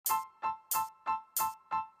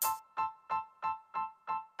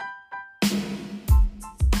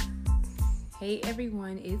Hey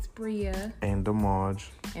everyone, it's Bria and Demarge,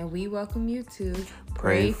 and we welcome you to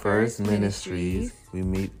Pray First Ministries. We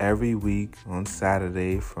meet every week on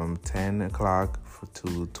Saturday from 10 o'clock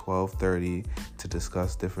to 12:30 to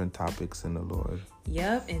discuss different topics in the Lord.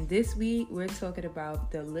 Yep, and this week we're talking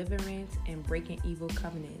about deliverance and breaking evil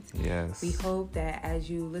covenants. Yes. We hope that as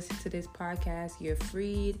you listen to this podcast, you're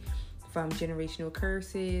freed from generational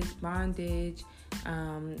curses, bondage,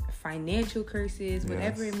 financial curses,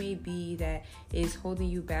 whatever it may be that is holding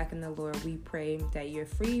you back in the Lord. We pray that you're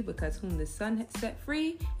free, because whom the Son has set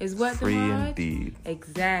free is what? Free indeed.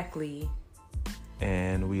 Exactly.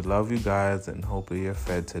 And we love you guys and hope you're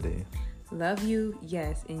fed today. Love you,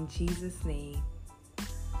 yes, in Jesus' name.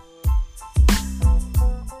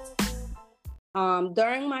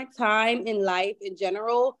 During my time in life in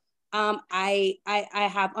general, I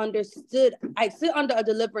have understood, I sit under a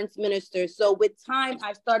deliverance minister. So with time,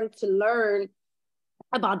 I started to learn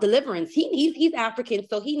about deliverance. He's African,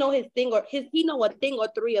 so he know his thing, or he know a thing or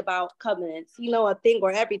three about covenants. He know a thing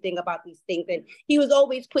or everything about these things. And he was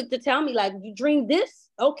always quick to tell me, like, you dream this?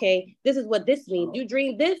 Okay, this is what this means. You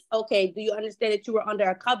dream this? Okay, do you understand that you were under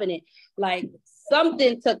a covenant? Like,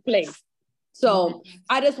 something took place. So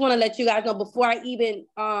I just want to let you guys know, before I even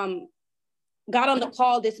got on the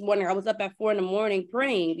call this morning, I was up at 4 a.m.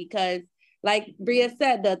 praying, because like Bria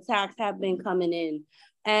said, the attacks have been coming in.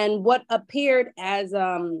 And what appeared as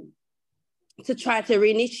to try to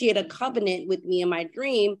reinitiate a covenant with me in my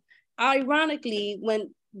dream, ironically,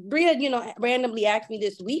 when Bria, randomly asked me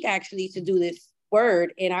this week actually to do this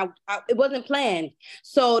word, and I it wasn't planned.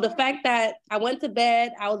 So the fact that I went to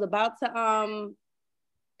bed, I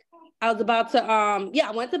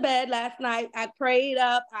went to bed last night. I prayed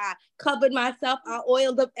up, I covered myself, I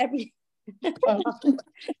oiled up every I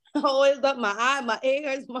oiled up my eye, my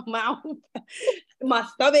ears, my mouth, my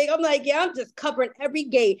stomach. I'm like, yeah, I'm just covering every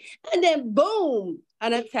gate. And then boom,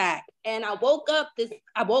 an attack. And I woke up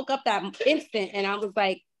that instant, and I was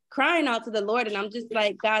like crying out to the Lord, and I'm just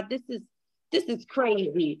like, God, this is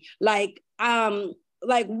crazy. Like why?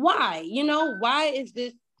 Why is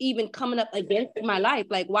this even coming up against my life?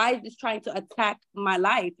 Like, why is this trying to attack my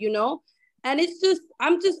life? And it's just,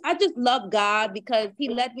 I just love God, because he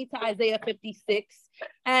led me to Isaiah 56.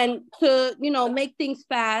 And to, make things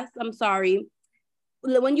fast, I'm sorry.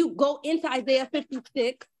 When you go into Isaiah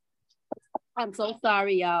 56, I'm so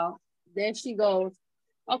sorry, y'all. There she goes.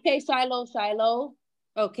 Okay, Shiloh.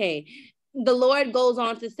 Okay. The Lord goes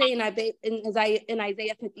on to say in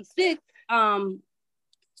Isaiah 56, to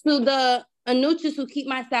the Anuchis who keep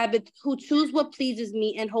my Sabbath, who choose what pleases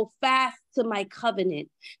me and hold fast to my covenant.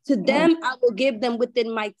 To them I will give them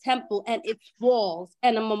within my temple and its walls,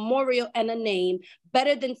 and a memorial and a name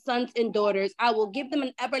better than sons and daughters. I will give them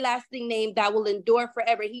an everlasting name that will endure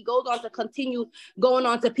forever. He goes on to continue going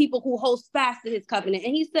on to people who hold fast to his covenant.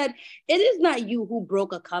 And he said, it is not you who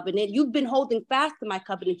broke a covenant. You've been holding fast to my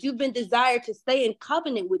covenant. You've been desired to stay in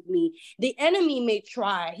covenant with me. The enemy may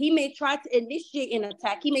try. He may try to initiate an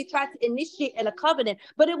attack. He may try to initiate a covenant,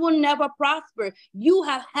 but it will never prosper. You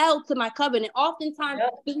have held to my covenant. Oftentimes,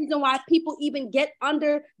 the reason why people even get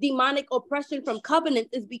under demonic oppression from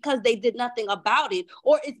covenants is because they did nothing about it,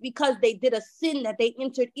 or it's because they did a sin that they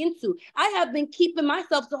entered into. I have been keeping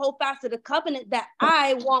myself to hold fast to the covenant that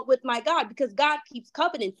I want with my God, because God keeps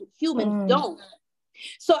covenants, humans don't.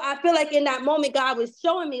 So I feel like in that moment, God was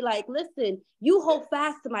showing me, like, listen, you hold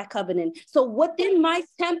fast to my covenant. So within my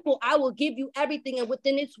temple, I will give you everything, and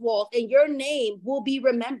within its walls, and your name will be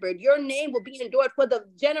remembered. Your name will be endured for the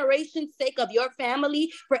generation's sake of your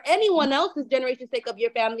family, for anyone else's generation's sake of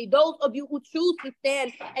your family. Those of you who choose to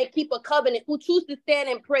stand and keep a covenant, who choose to stand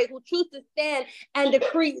and pray, who choose to stand and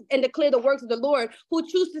decree and declare the works of the Lord, who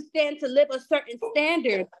choose to stand to live a certain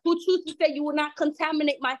standard, who choose to say, you will not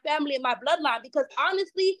contaminate my family and my bloodline. Because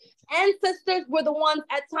honestly, ancestors were the ones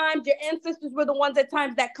at times, your ancestors were the ones at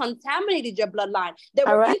times that contaminated your bloodline. They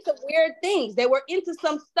were into weird things. They were into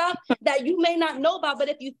some stuff that you may not know about, but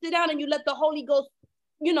if you sit down and you let the Holy Ghost,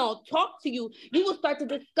 talk to you, you will start to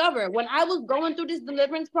discover. When I was going through this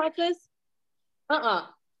deliverance process,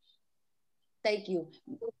 thank you.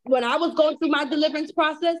 When I was going through my deliverance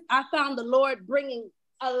process, I found the Lord bringing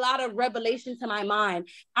a lot of revelation to my mind.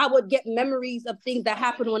 I would get memories of things that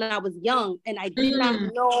happened when I was young, and I did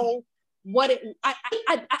not know what it.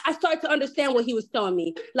 I started to understand what he was showing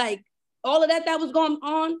me. Like, all of that was going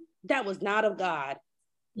on, that was not of God.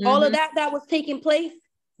 All of that was taking place,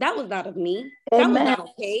 that was not of me. That was not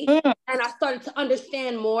okay. And I started to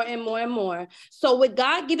understand more and more and more. So with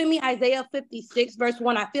God giving me Isaiah 56 verse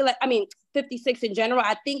 1, 56 in general,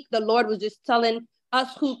 I think the Lord was just telling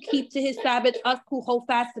us who keep to his Sabbath, us who hold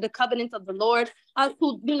fast to the covenants of the Lord, us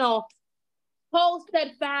who, hold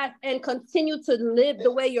steadfast and continue to live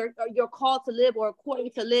the way you're called to live or according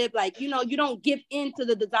to live. Like, you don't give in to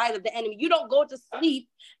the desires of the enemy. You don't go to sleep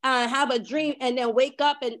and have a dream and then wake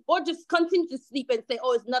up or just continue to sleep and say,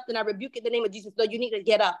 oh, it's nothing. I rebuke it in the name of Jesus. No, you need to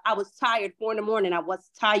get up. I was tired 4 a.m. I was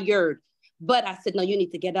tired. But I said, no, you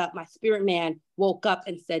need to get up. My spirit man woke up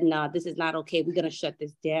and said, nah, this is not okay. We're going to shut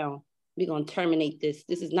this down. We're going to terminate this.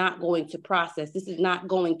 This is not going to process. This is not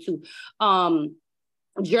going to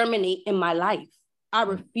germinate in my life. I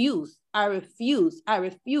refuse. So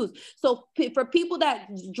for people that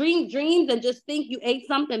dream dreams and just think you ate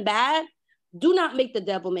something bad, do not make the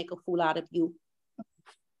devil make a fool out of you.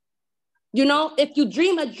 If you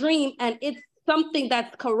dream a dream and it's something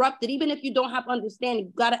that's corrupted, even if you don't have understanding,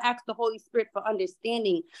 you got to ask the Holy Spirit for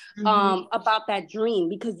understanding about that dream,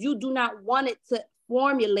 because you do not want it to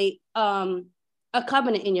formulate a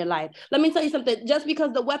covenant in your life. Let me tell you something. Just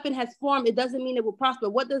because the weapon has formed, it doesn't mean it will prosper.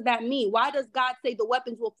 What does that mean? Why does God say the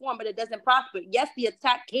weapons will form, but it doesn't prosper? Yes, the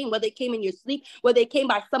attack came, whether it came in your sleep, whether it came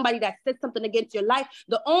by somebody that said something against your life.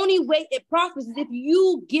 The only way it prospers is if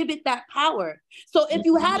you give it that power. So if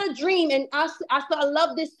you had a dream, and I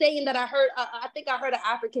love this saying that I heard, I think I heard an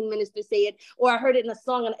African minister say it, or I heard it in a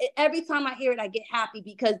song. And every time I hear it, I get happy,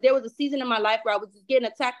 because there was a season in my life where I was just getting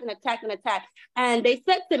attacked. And they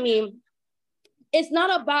said to me, it's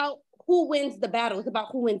not about who wins the battle, it's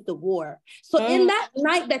about who wins the war. So in that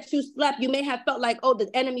night that you slept, you may have felt like, oh,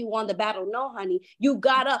 the enemy won the battle. No, honey, you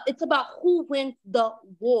got up. It's about who wins the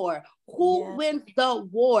war. Who wins the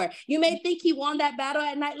war? You may think he won that battle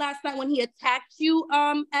at night last night when he attacked you,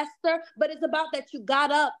 Esther, but it's about that you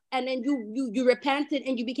got up and then you repented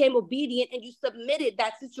and you became obedient and you submitted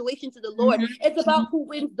that situation to the Lord. It's about who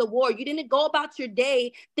wins the war. You didn't go about your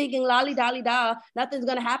day thinking lolly dolly da, nothing's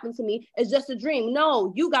gonna happen to me. It's just a dream.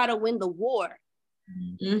 No, you gotta win the war.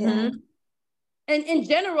 And in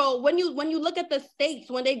general, when you look at the states,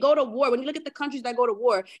 when they go to war, when you look at the countries that go to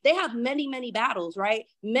war, they have many, many battles, right?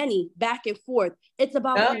 Many back and forth. It's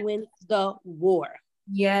about who wins the war.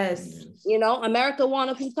 Yes. America won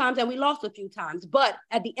a few times and we lost a few times. But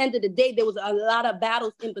at the end of the day, there was a lot of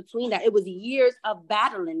battles in between that. It was years of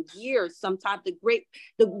battling, years. Sometimes the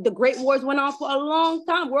great wars went on for a long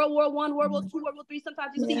time. World War I, World War II, World War III.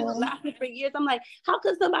 Sometimes you see it was lasting for years. I'm like, how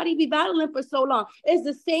could somebody be battling for so long? It's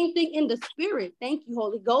the same thing in the spirit. Thank you,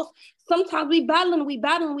 Holy Ghost. Sometimes we battling,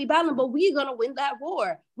 but we're going to win that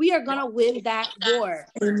war. We are going to win that war.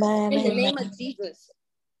 Amen. In the name of Jesus.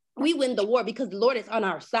 We win the war because the Lord is on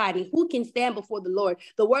our side. And who can stand before the Lord?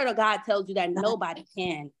 The word of God tells you that nobody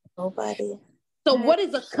can. Nobody. So what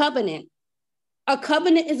is a covenant? A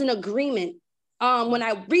covenant is an agreement. When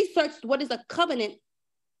I researched what is a covenant,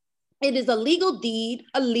 it is a legal deed,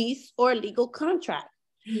 a lease, or a legal contract.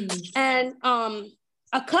 And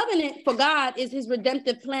a covenant for God is his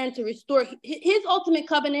redemptive plan to restore. His ultimate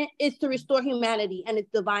covenant is to restore humanity and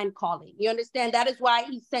its divine calling. You understand? That is why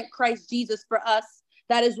he sent Christ Jesus for us.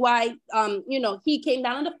 That is why, he came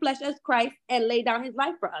down in the flesh as Christ and laid down his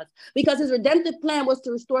life for us, because his redemptive plan was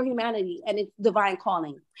to restore humanity and its divine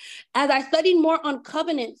calling. As I studied more on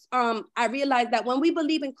covenants, I realized that when we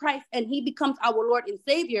believe in Christ and he becomes our Lord and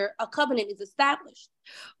Savior, a covenant is established.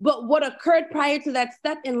 But what occurred prior to that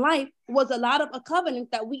step in life was a lot of a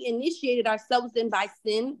covenant that we initiated ourselves in by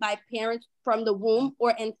sin, by parents from the womb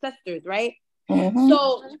or ancestors, right?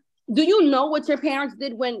 So do you know what your parents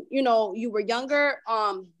did when, you were younger?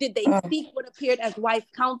 Did they speak what appeared as wise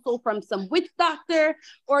counsel from some witch doctor,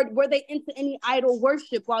 or were they into any idol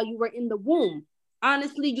worship while you were in the womb?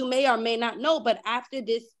 Honestly, you may or may not know, but after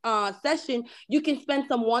this session, you can spend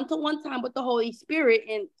some one-to-one time with the Holy Spirit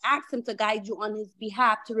and ask him to guide you on his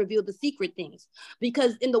behalf to reveal the secret things.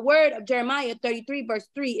 Because in the word of Jeremiah 33 verse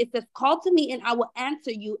 3, it says, call to me and I will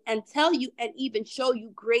answer you and tell you and even show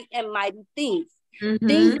you great and mighty things.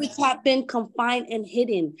 Things which have been confined and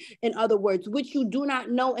hidden, in other words, which you do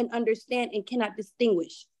not know and understand and cannot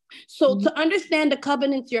distinguish. So to understand the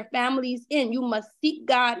covenants your family is in, you must seek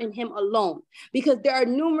God and him alone, because there are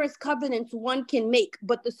numerous covenants one can make.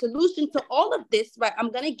 But the solution to all of this, right,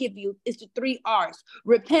 I'm going to give you is the 3 R's: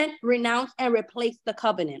 repent, renounce, and replace the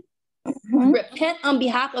covenant. Repent on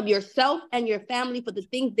behalf of yourself and your family for the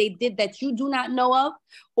things they did that you do not know of,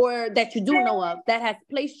 or that you do know of, that has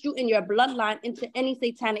placed you in your bloodline into any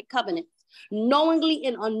satanic covenants, knowingly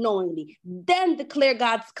and unknowingly. Then declare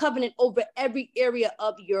God's covenant over every area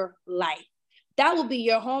of your life. That will be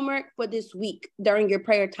your homework for this week during your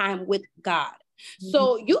prayer time with God.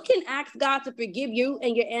 So you can ask God to forgive you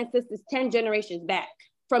and your ancestors 10 generations back,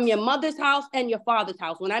 from your mother's house and your father's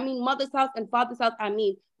house. When I mean mother's house and father's house, I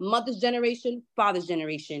mean mother's generation, father's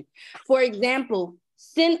generation. For example,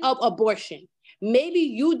 sin of abortion. Maybe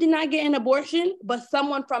you did not get an abortion, but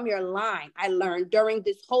someone from your line. I learned during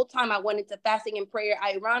this whole time I went into fasting and prayer.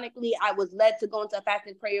 Ironically, I was led to go into a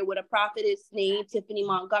fasting prayer with a prophetess named Tiffany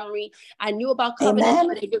Montgomery. I knew about covenants,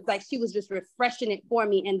 but it was like she was just refreshing it for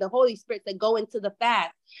me. And the Holy Spirit said, go into the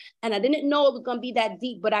fast. And I didn't know it was going to be that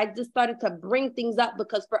deep, but I just started to bring things up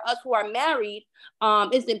because for us who are married,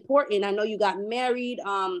 it's important. I know you got married,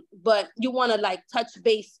 but you want to like touch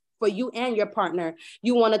base for you and your partner.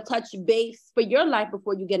 You want to touch base for your life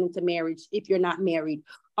before you get into marriage. If you're not married,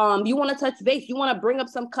 you want to touch base. You want to bring up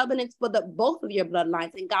some covenants for the both of your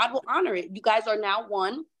bloodlines, and God will honor it. You guys are now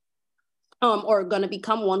one, or going to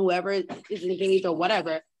become one, whoever is engaged or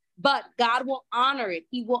whatever. But God will honor it.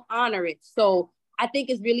 He will honor it. So I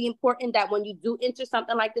think it's really important that when you do enter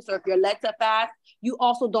something like this, or if you're led to fast, you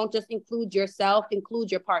also don't just include yourself,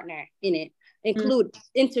 include your partner in it.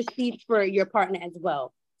 Intercede for your partner as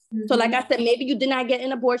well. So like I said, maybe you did not get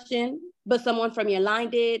an abortion, but someone from your line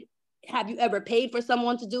did. Have you ever paid for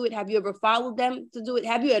someone to do it? Have you ever followed them to do it?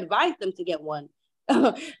 Have you advised them to get one?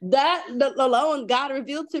 That alone, God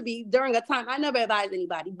revealed to me during a time. I never advised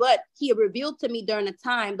anybody, but he revealed to me during a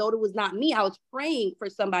time, though it was not me. I was praying for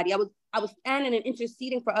somebody. I was standing and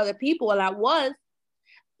interceding for other people. And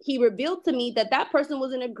he revealed to me that person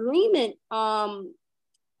was in agreement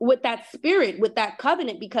with that spirit, with that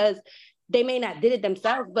covenant, because they may not did it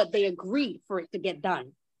themselves, but they agreed for it to get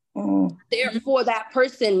done. Therefore, that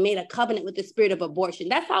person made a covenant with the spirit of abortion.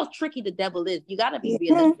 That's how tricky the devil is. You got to be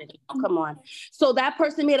realistic. Oh, come on. So that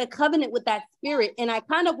person made a covenant with that spirit. And I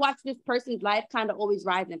kind of watched this person's life kind of always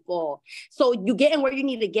rise and fall. So you getting where you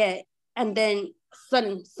need to get, and then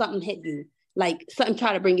suddenly something hit you, like something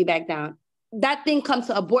try to bring you back down. That thing comes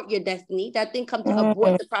to abort your destiny. That thing comes to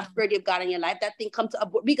abort the prosperity of God in your life. That thing comes to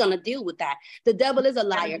abort. We're going to deal with that. The devil is a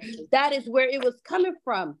liar. That is where it was coming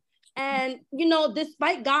from. And,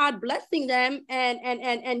 despite God blessing them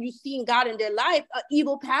and you seeing God in their life, an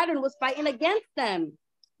evil pattern was fighting against them.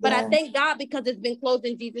 But I thank God because it's been closed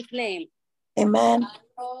in Jesus' name. Amen.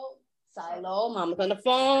 Silo, mama's on the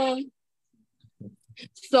phone.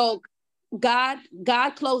 So God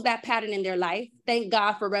closed that pattern in their life. Thank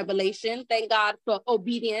God for revelation. Thank God for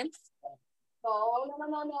obedience. Oh, no,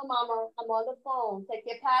 mama. I'm on the phone. Take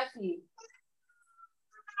your passy.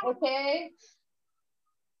 Okay?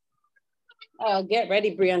 Get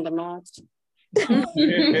ready, Brianda March.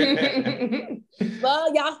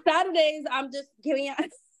 Well, y'all, Saturdays, I'm just giving you...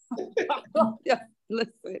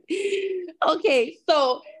 Listen. Okay,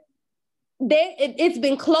 so it's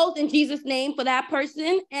been closed in Jesus' name for that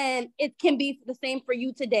person, and it can be the same for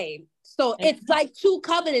you today. So it's like two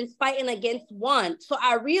covenants fighting against one. So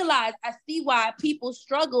I see why people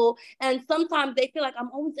struggle, and sometimes they feel like I'm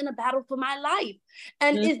always in a battle for my life.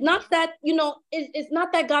 And it's not that, it's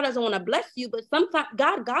not that God doesn't want to bless you, but sometimes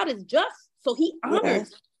God is just. So he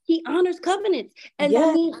honors. He honors covenants. And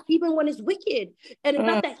that means even when it's wicked. And it's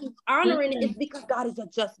not that he's honoring it, it's because God is a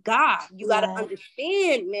just God. You got to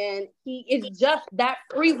understand, man. He is just. That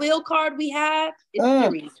free will card we have is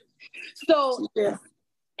serious. So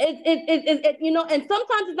and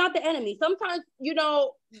sometimes it's not the enemy. Sometimes,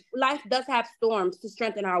 life does have storms to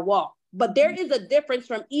strengthen our walk. But there is a difference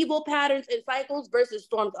from evil patterns and cycles versus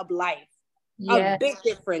storms of life. A big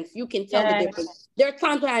difference. You can tell the difference. There are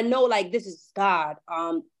times when I know, like, this is God.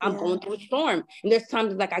 I'm going through a storm. And there's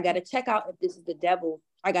times like I got to check out if this is the devil.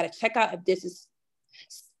 I got to check out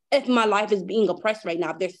if my life is being oppressed right now.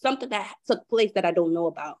 If there's something that took place that I don't know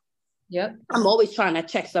about. Yep. I'm always trying to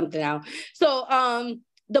check something out. So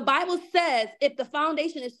the Bible says, if the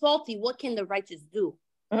foundation is faulty, what can the righteous do?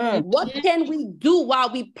 What can we do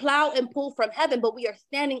while we plow and pull from heaven, but we are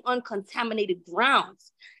standing on contaminated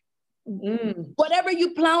grounds? Whatever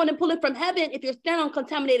you plowing and pulling from heaven, if you're standing on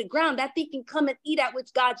contaminated ground, that thing can come and eat at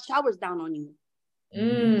which God showers down on you.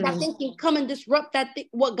 That thing can come and disrupt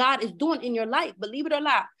what God is doing in your life. Believe it or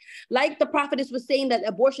not. Like the prophetess was saying, that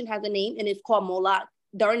abortion has a name and it's called Moloch.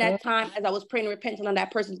 During that time, as I was praying and repenting on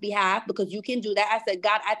that person's behalf, because you can do that, I said,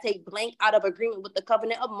 God, I take blank out of agreement with the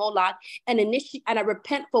covenant of Moloch and I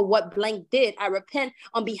repent for what blank did. I repent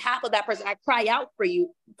on behalf of that person. I cry out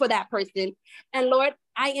for that person. And Lord,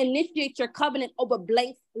 I initiate your covenant over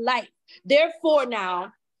blank's life. Therefore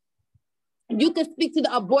now, you can speak to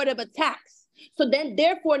the abortive attacks. So then,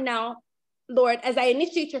 therefore now, Lord, as I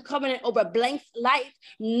initiate your covenant over blank's life,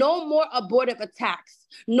 no more abortive attacks.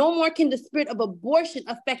 No more can the spirit of abortion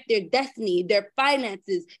affect their destiny, their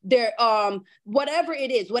finances, their whatever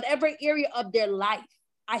it is, whatever area of their life.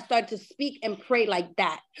 I start to speak and pray like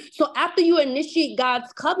that. So after you initiate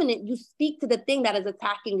God's covenant, you speak to the thing that is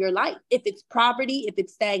attacking your life. If it's poverty, if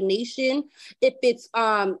it's stagnation, if it's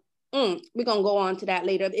we're gonna go on to that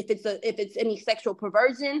later. If it's any sexual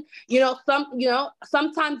perversion,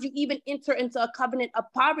 sometimes you even enter into a covenant of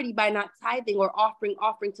poverty by not tithing or offering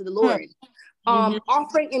to the Lord.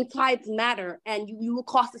 Offering and tithes matter, and you will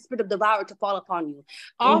cause the spirit of devourer to fall upon you.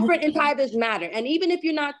 Offering and tithes matter, and even if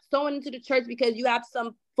you're not sowing into the church because you have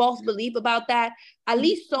some false belief about that, at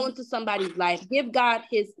least sow into somebody's life. Give God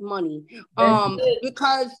his money,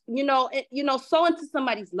 because sow into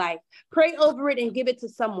somebody's life. Pray over it and give it to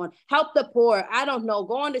someone. Help the poor. I don't know.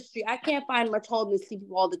 Go on the street. I can't find much homeless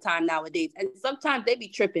people all the time nowadays, and sometimes they be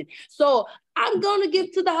tripping. So I'm going to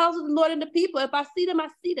give to the house of the Lord and the people. If I see them, I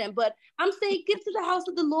see them. But I'm saying give to the house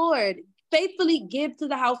of the Lord. Faithfully give to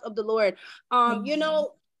the house of the Lord.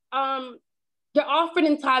 Your offering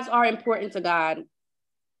and tithes are important to God.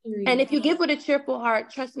 And if you give with a cheerful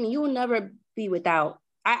heart, trust me, you will never be without.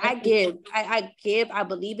 I give. I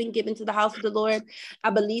believe in giving to the house of the Lord. I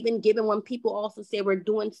believe in giving when people also say we're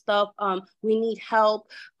doing stuff. We need help.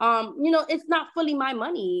 It's not fully my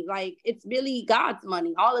money. Like, it's really God's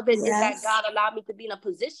money. All of it is that God allowed me to be in a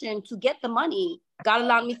position to get the money. God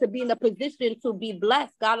allowed me to be in a position to be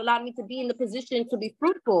blessed. God allowed me to be in the position to be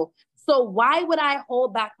fruitful. So why would I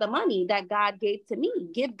hold back the money that God gave to me?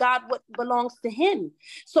 Give God what belongs to him.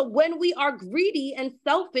 So when we are greedy and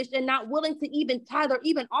selfish and not willing to even tithe or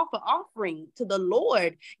even offer offering to the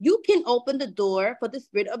Lord, you can open the door for the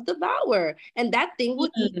spirit of devourer. And that thing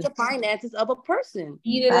will eat the finances of a person.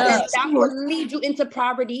 That will lead you into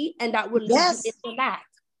poverty, and that will lead you into lack.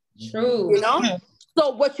 True.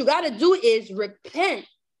 So what you got to do is repent.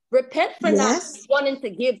 Repent for not wanting to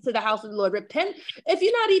give to the house of the Lord. Repent. If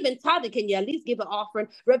you're not even tithing, can you at least give an offering?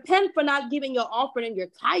 Repent for not giving your offering and your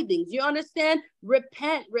tithings. You understand?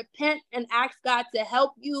 Repent, and ask God to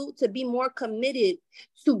help you to be more committed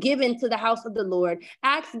to giving to the house of the Lord.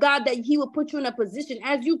 Ask God that he will put you in a position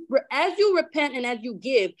as you repent and as you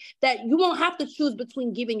give, that you won't have to choose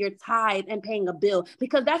between giving your tithe and paying a bill,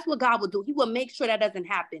 because that's what God will do. He will make sure that doesn't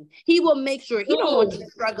happen. He will make sure. He don't want you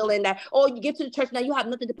struggling that, you get to the church now, you have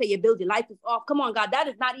nothing to pay your bills, your life is off. Come on, God, that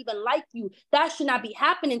is not even like you. That should not be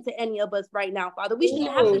happening to any of us right now, Father. We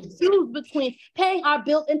shouldn't have to choose between paying our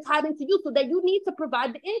bills and tithing to you, so that you need to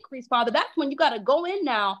provide the increase, Father. That's when you got to go in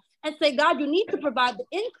now and say, God, you need to provide the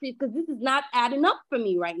increase, because this is not adding up for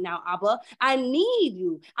me right now, Abba. I need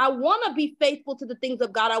you. I want to be faithful to the things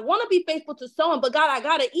of God. I want to be faithful to sowing, but God, I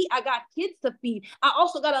got to eat. I got kids to feed. I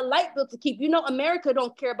also got a light bill to keep. America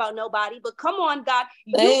don't care about nobody, but come on, God,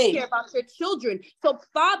 you care about your children. So,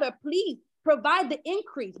 Father, please provide the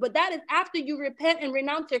increase. But that is after you repent and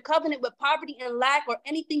renounce your covenant with poverty and lack, or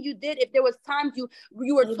anything you did. If there was times you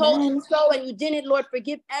were told to sow and you didn't, Lord,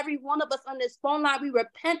 forgive every one of us on this phone line. We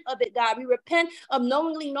repent of it, God. We repent of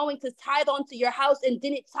knowing to tithe onto your house and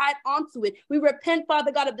didn't tithe onto it. We repent,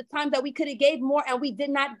 Father God, of the times that we could have gave more and we did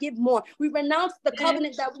not give more. We renounce the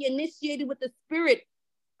covenant that we initiated with the spirit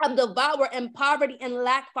of devour and poverty and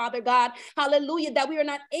lack, Father God. Hallelujah. That we are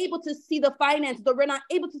not able to see the finances, or we're not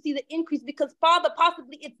able to see the increase, because, Father,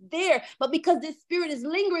 possibly it's there, but because this spirit is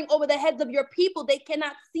lingering over the heads of your people, they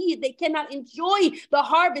cannot see it. They cannot enjoy the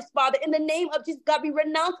harvest, Father. In the name of Jesus, God, we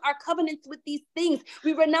renounce our covenants with these things.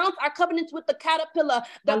 We renounce our covenants with the caterpillar,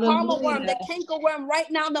 the palmer worm, the canker worm, right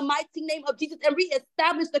now in the mighty name of Jesus, and we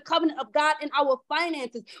establish the covenant of God in our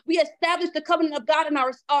finances. We establish the covenant of God in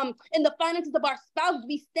our in the finances of our spouses.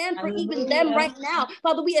 We stand for even them right now.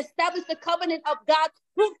 Father, we establish the covenant of God's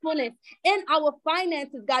fruitfulness in our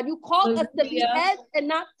finances, God. You called us to be heads and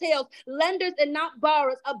not tails, lenders and not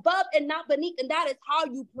borrowers, above and not beneath. And that is how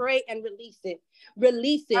you pray and release it.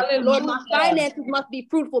 Release it. Hallelujah. Lord, my finances must be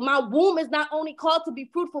fruitful. My womb is not only called to be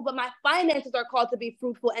fruitful, but my finances are called to be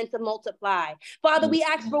fruitful and to multiply. Father, we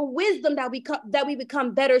ask for wisdom that we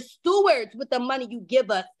become better stewards with the money you give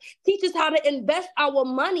us. Teach us how to invest our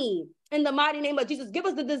money. In the mighty name of Jesus, give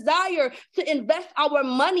us the desire to invest our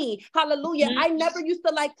money. Hallelujah. I never used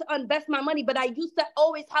to like to invest my money, but I used to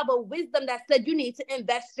always have a wisdom that said you need to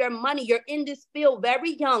invest your money. You're in this field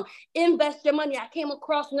very young. Invest your money. I came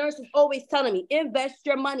across nurses always telling me, invest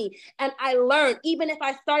your money. And I learned, even if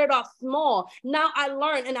I started off small, now I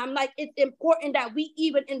learned. And I'm like, it's important that we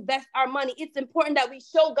even invest our money. It's important that we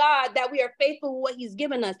show God that we are faithful with what he's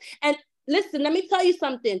given us. And listen, let me tell you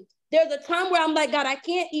something. There's a time where I'm like, God, I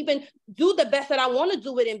can't even do the best that I want to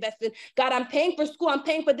do with investing. God, I'm paying for school. I'm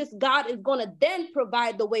paying for this. God is going to then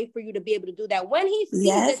provide the way for you to be able to do that. When he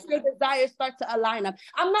sees that your desires start to align up,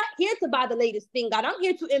 I'm not here to buy the latest thing, God. I'm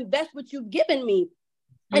here to invest what you've given me.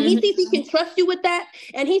 And he sees he can trust you with that,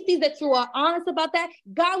 and he sees that you are honest about that.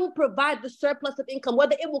 God will provide the surplus of income,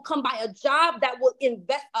 whether it will come by a job that will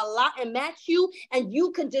invest a lot and match you, and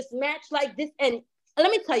you can just match like this. And And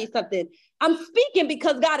let me tell you something. I'm speaking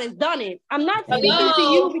because God has done it. I'm not speaking to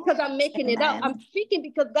you because I'm making it up. I'm speaking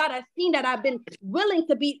because God has seen that I've been willing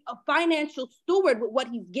to be a financial steward with what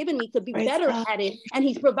he's given me to be better at it. And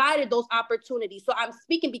he's provided those opportunities. So I'm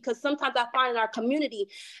speaking because sometimes I find in our community,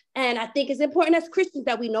 and I think it's important as Christians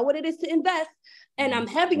that we know what it is to invest. And I'm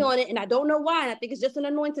heavy on it, and I don't know why. And I think it's just an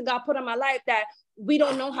anointing God put on my life that we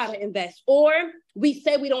don't know how to invest, or we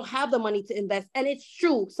say we don't have the money to invest. And it's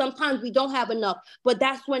true. Sometimes we don't have enough, but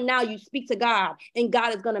that's when now you speak to God, and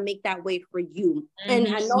God is going to make that way for you. And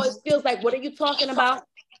I know it feels like, what are you talking about?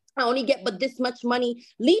 I only get but this much money.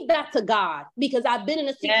 Leave that to God, because I've been in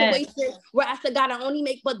a situation where I said, God, I only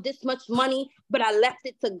make but this much money, but I left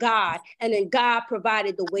it to God. And then God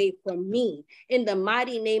provided the way for me in the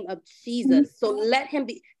mighty name of Jesus. So let him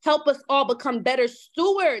help us all become better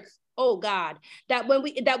stewards. Oh God, that when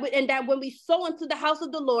we sow into the house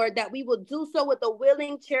of the Lord, that we will do so with a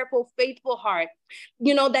willing, cheerful, faithful heart.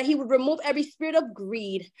 You know, that he would remove every spirit of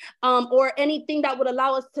greed, or anything that would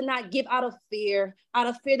allow us to not give out of fear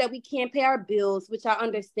that we can't pay our bills, which I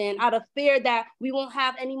understand, out of fear that we won't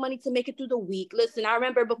have any money to make it through the week. Listen, I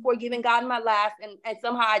remember before giving God my last, and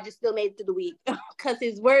somehow I just still made it through the week, because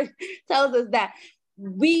his word tells us that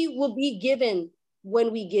we will be given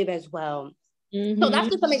when we give as well. So that's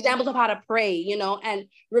just some examples of how to pray, you know, and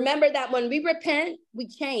remember that when we repent, we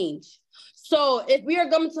change. So if we are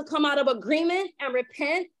going to come out of agreement and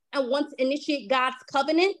repent and want to initiate God's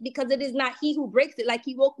covenant, because it is not he who breaks it. Like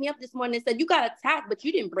he woke me up this morning and said, you got attacked, but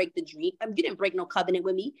you didn't break the dream. You didn't break no covenant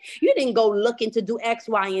with me. You didn't go looking to do X,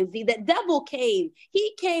 Y, and Z. The devil came.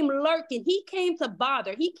 He came lurking. He came to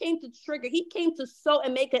bother. He came to trigger. He came to sow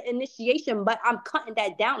and make an initiation, but I'm cutting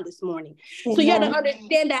that down this morning. So you have to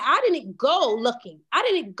understand that I didn't go looking. I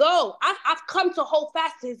didn't go. I've come to hold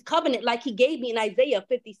fast to his covenant like he gave me in Isaiah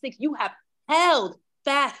 56. You have held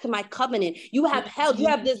fast to my covenant. You have held, you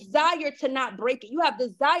have desire to not break it. You have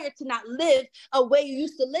desire to not live a way you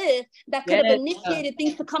used to live that could have initiated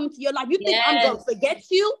things to come into your life. You think I'm going to forget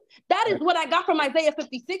you? That is what I got from Isaiah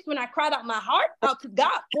 56 when I cried out my heart out to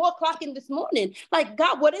God 4 o'clock in this morning. Like,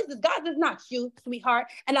 God, what is this? God, is not you, sweetheart.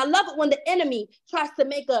 And I love it when the enemy tries to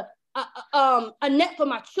make a net for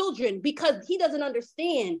my children, because he doesn't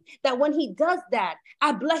understand that when he does that,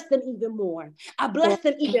 I bless them even more. I bless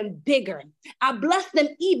them even bigger. I bless them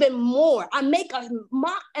even more. I make a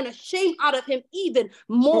mock and a shame out of him even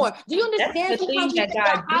more. Do you understand? Sometimes we think,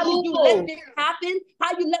 God, how did you let this happen?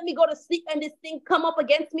 How you let me go to sleep and this thing come up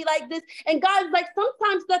against me like this? And God's like,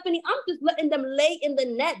 sometimes, Stephanie, I'm just letting them lay in the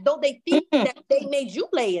net, though they think that they made you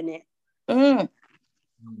lay in it.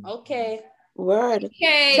 Okay. Word.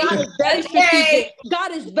 Okay. God is very strategic.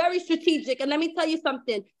 God is very strategic. And let me tell you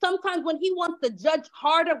something. Sometimes when he wants to judge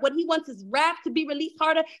harder, when he wants his wrath to be released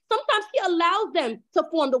harder, sometimes he allows them to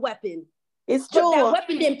form the weapon. It's true. But that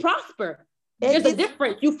weapon didn't prosper. There's a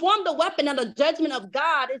difference. You form the weapon, and the judgment of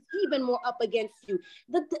God is even more up against you.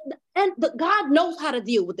 God knows how to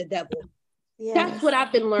deal with the devil. Yes. That's what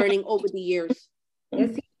I've been learning over the years.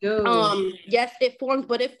 Yes, he does. Yes, it forms,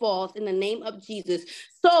 but it falls in the name of Jesus.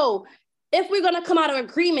 So if we're going to come out of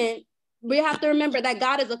agreement, we have to remember that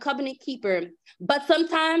God is a covenant keeper. But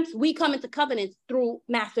sometimes we come into covenants through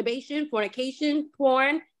masturbation, fornication,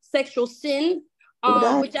 porn, sexual sin,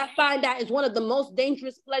 which I find that is one of the most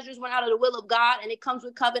dangerous pleasures when out of the will of God, and it comes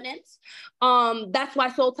with covenants. That's why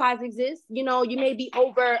soul ties exist. You know, you may be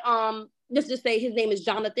over, let's just say his name is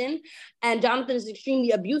Jonathan, and Jonathan is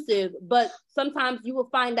extremely abusive, but sometimes you will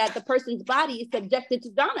find that the person's body is subjected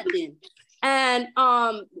to Jonathan. And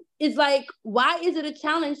it's like, why is it a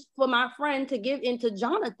challenge for my friend to give into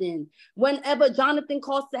Jonathan whenever Jonathan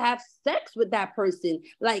calls to have sex with that person?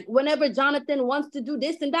 Like whenever Jonathan wants to do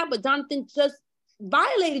this and that, but Jonathan just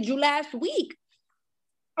violated you last week.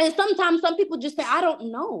 And sometimes some people just say, I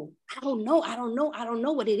don't know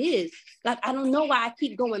what it is. Like, I don't know why I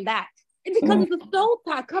keep going back. It's because it's a soul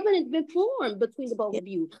tie. Covenant's been formed between the both of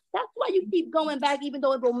you. That's why you keep going back, even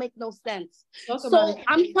though it will make no sense. So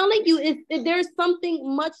I'm telling you, there's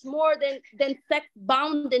something much more than sex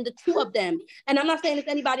bound in the two of them. And I'm not saying it's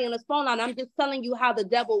anybody on this phone line. I'm just telling you how the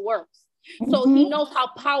devil works. So he knows how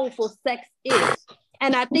powerful sex is.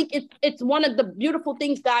 And I think it's one of the beautiful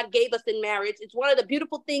things God gave us in marriage. It's one of the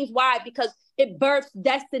beautiful things. Why? Because it births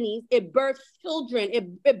destinies. It births children.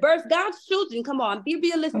 It births God's children. Come on, be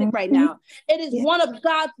realistic right now. It is one of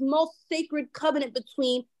God's most sacred covenant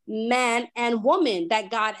between man and woman that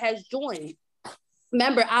God has joined.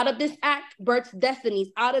 Remember, out of this act births destinies.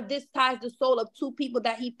 Out of this ties the soul of two people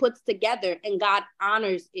that he puts together, and God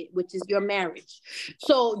honors it, which is your marriage.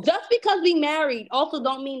 So just because we married also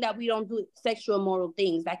don't mean that we don't do sexual immoral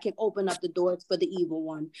things that can open up the doors for the evil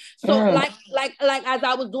one. So like as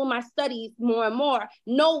I was doing my studies more and more,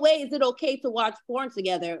 no way is it okay to watch porn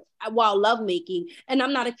together while lovemaking. And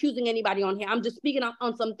I'm not accusing anybody on here. I'm just speaking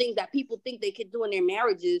on some things that people think they could do in their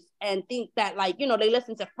marriages and think that, like, you know, they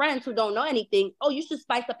listen to friends who don't know anything. Oh, you should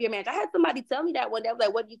spice up your marriage. I had somebody tell me that one day. I was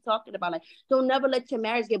like, what are you talking about? Like, don't never let your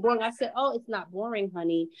marriage get boring. I said, oh, it's not boring,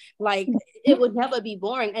 honey. Like, it would never be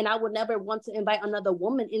boring. And I would never want to invite another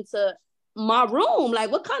woman into my room.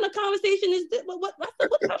 Like, what kind of conversation is this? What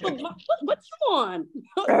type of, what you on?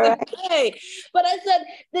 Okay. But I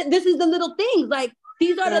said, this is the little things. Like,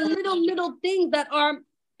 these are the little things that are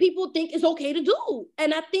people think is okay to do.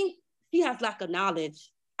 And I think she has lack of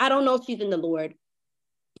knowledge. I don't know if she's in the Lord.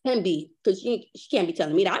 Can be, because she can't be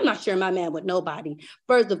telling me that. I'm not sharing my man with nobody.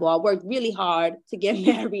 First of all, I worked really hard to get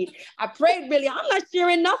married. I prayed really. I'm not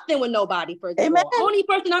sharing nothing with nobody, first of all. Only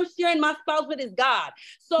person I'm sharing my spouse with is God.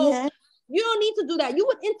 So you don't need to do that. You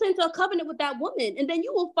would enter into a covenant with that woman, and then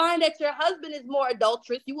you will find that your husband is more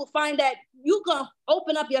adulterous. You will find that you can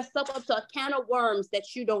open up yourself up to a can of worms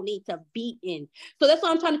that you don't need to be in. So that's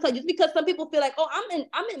what I'm trying to tell you. Just because some people feel like, oh,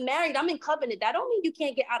 I'm married, I'm in covenant. That don't mean you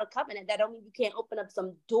can't get out of covenant. That don't mean you can't open up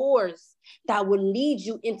some doors that will lead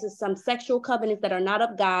you into some sexual covenants that are not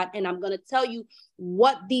of God. And I'm going to tell you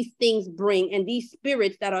what these things bring, and these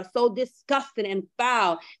spirits that are so disgusting and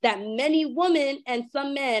foul that many women and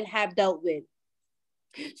some men have dealt with.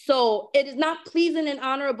 So it is not pleasing and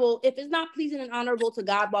honorable. If it's not pleasing and honorable to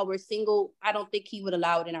God while we're single, I don't think he would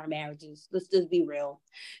allow it in our marriages. Let's just be real,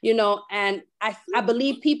 you know. And I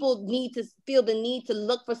believe people need to feel the need to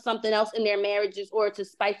look for something else in their marriages or to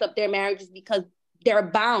spice up their marriages because they're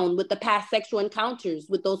bound with the past sexual encounters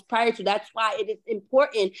with those prior to. That's why it is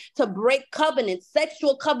important to break covenants,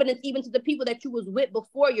 sexual covenants, even to the people that you was with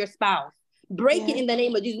before your spouse. Break it in the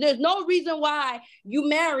name of Jesus. There's no reason why you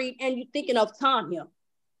married and you thinking of Tanya.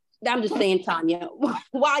 I'm just saying, Tanya,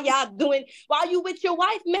 while you with your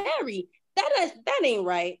wife, Mary, that ain't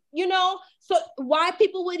right, you know? So why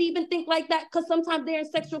people would even think like that? Because sometimes they're in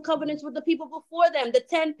sexual covenants with the people before them, the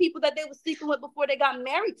 10 people that they were sleeping with before they got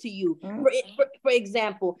married to you. For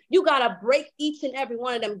example, you got to break each and every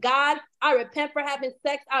one of them. God, I repent for having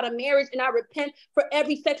sex out of marriage, and I repent for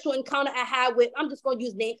every sexual encounter I had with, I'm just going to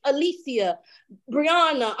use names, Alicia,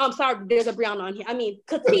 Brianna, I'm sorry, there's a Brianna on here. I mean,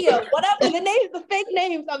 Katia, whatever the names, the fake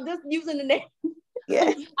names, I'm just using the name.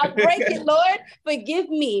 I break it, Lord. Forgive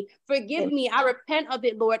me. I repent of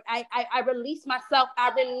it, Lord. I release myself.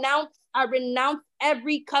 I renounce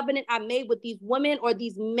every covenant I made with these women or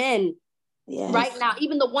these men. Right now,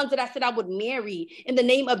 even the ones that I said I would marry, in the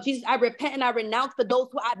name of Jesus, I repent and I renounce for those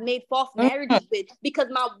who I've made false marriages with, because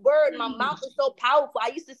my word, my mouth is so powerful. I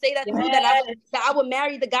used to say that too, that I would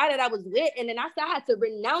marry the guy that I was with, and then I said I had to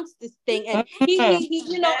renounce this thing, and he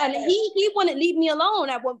you know, and he wouldn't leave me alone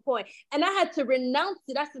at one point, and I had to renounce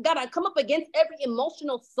it. I said, God, I come up against every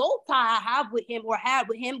emotional soul tie I have with him or had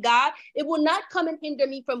with him. God, it will not come and hinder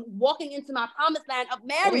me from walking into my promised land of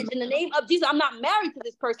marriage. In the name of Jesus, I'm not married to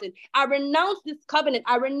this person. I renounce this covenant.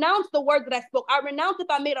 I renounce the word that I spoke. I renounce if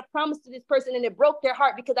I made a promise to this person and it broke their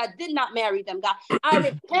heart because I did not marry them, God. I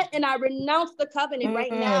repent and I renounce the covenant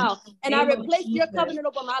right now. And I replace your covenant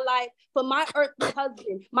over my life for my earthly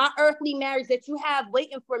husband, my earthly marriage that you have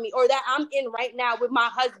waiting for me, or that I'm in right now with my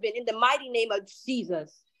husband, in the mighty name of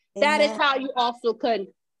Jesus. Amen. That is how you also could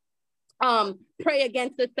pray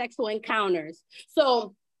against the sexual encounters.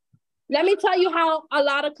 So let me tell you how a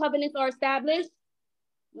lot of covenants are established.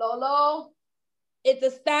 Lolo, it's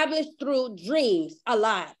established through dreams. A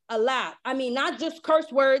lot. I mean, not just curse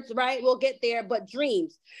words, right? We'll get there, but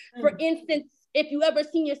dreams. For instance, if you ever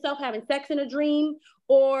seen yourself having sex in a dream,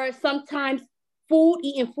 or sometimes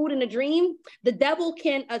eating food in a dream, the devil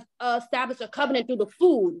can establish a covenant through the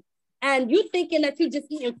food. And you thinking that you're just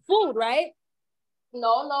eating food, right?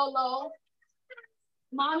 No.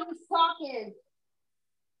 Mom is talking.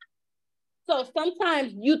 So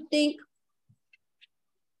sometimes you think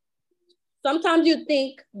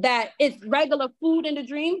that it's regular food in the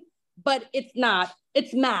dream, but it's not.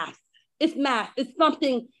 It's math. It's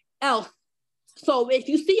something else. So if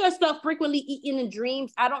you see yourself frequently eating in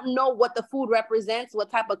dreams, I don't know what the food represents, what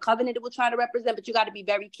type of covenant it will try to represent, but you got to be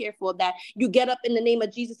very careful of that. You get up in the name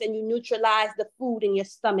of Jesus and you neutralize the food in your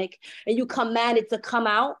stomach, and you command it to come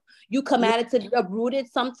out. You command it to be uprooted.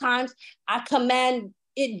 Sometimes I command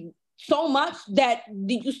it so much that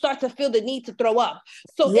you start to feel the need to throw up.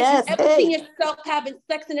 So if you ever see yourself having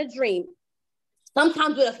sex in a dream,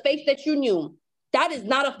 sometimes with a face that you knew, That is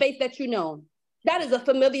not a faith that you know. That is a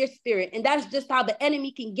familiar spirit. And that's just how the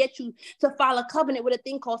enemy can get you to file a covenant with a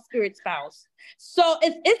thing called spirit spouse. So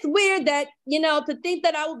it's weird that, to think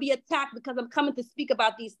that I will be attacked because I'm coming to speak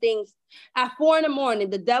about these things at 4 a.m.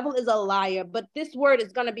 The devil is a liar, but this word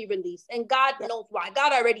is going to be released. And God knows why.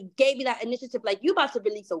 God already gave me that initiative. Like, you about to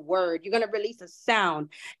release a word. You're going to release a sound.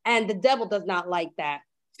 And the devil does not like that.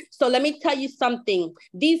 So let me tell you something.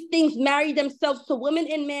 These things marry themselves to women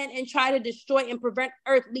and men and try to destroy and prevent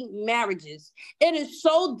earthly marriages. It is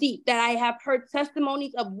so deep that I have heard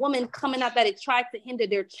testimonies of women coming out that it tried to hinder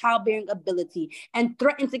their childbearing ability and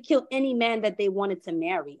threatened to kill any man that they wanted to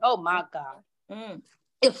marry. Oh my God.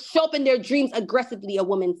 It show up in their dreams aggressively, a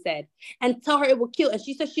woman said, and tell her it will kill. And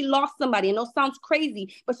she said she lost somebody. And it sounds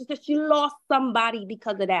crazy, but she said she lost somebody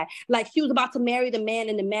because of that. Like, she was about to marry the man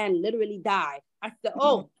and the man literally died. I said,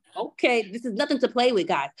 oh, okay, this is nothing to play with,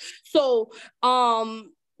 guys. So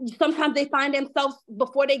sometimes they find themselves,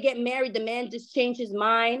 before they get married, the man just changed his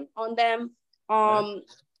mind on them.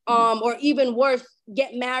 Or even worse,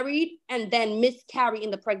 get married and then miscarry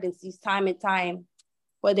in the pregnancies time and time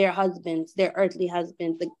for their husbands, their earthly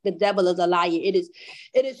husbands. The devil is a liar. It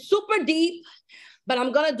is super deep. But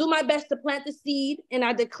I'm going to do my best to plant the seed. And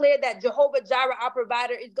I declare that Jehovah Jireh, our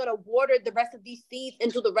provider, is going to water the rest of these seeds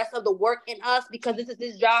and do the rest of the work in us, because this is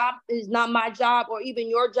his job. It is not my job or even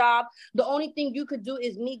your job. The only thing you could do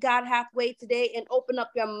is meet God halfway today and open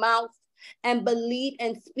up your mouth and believe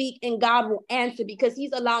and speak, and God will answer, because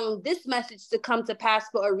he's allowing this message to come to pass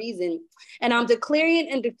for a reason. And I'm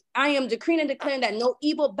declaring and I am decreeing and declaring that no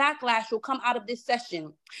evil backlash will come out of this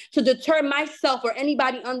session to deter myself or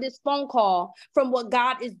anybody on this phone call from what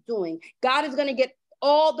God is doing. God is going to get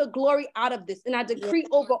all the glory out of this. And I decree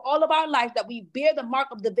over all of our lives that we bear the mark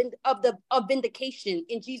of vindication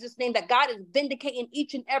in Jesus' name, that God is vindicating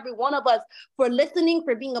each and every one of us for listening,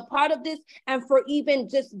 for being a part of this, and for even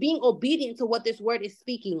just being obedient to what this word is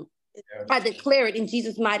speaking. I declare it in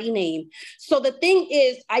Jesus' mighty name. So the thing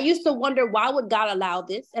is, I used to wonder, why would God allow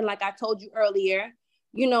this? And like I told you earlier,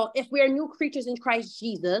 if we are new creatures in Christ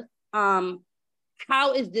Jesus,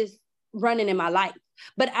 how is this running in my life?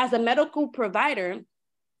 But as a medical provider,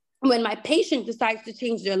 when my patient decides to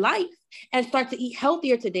change their life and start to eat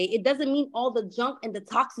healthier today, it doesn't mean all the junk and the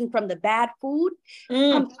toxin from the bad food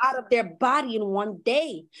comes out of their body in one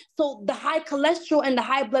day. So the high cholesterol and the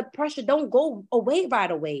high blood pressure don't go away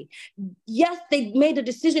right away. Yes, they made a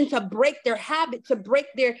decision to break their habit, to break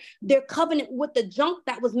their covenant with the junk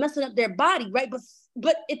that was messing up their body, right?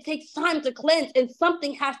 But it takes time to cleanse, and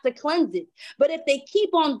something has to cleanse it. But if they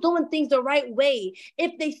keep on doing things the right way,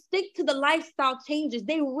 if they stick to the lifestyle changes,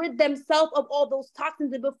 they rid themselves of all those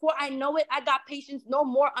toxins. And before I know it, I got patients no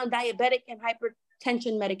more on diabetic and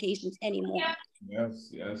hypertension medications anymore. Yes.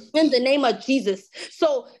 In the name of Jesus.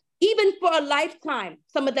 So even for a lifetime,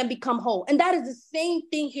 some of them become whole. And that is the same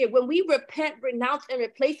thing here. When we repent, renounce, and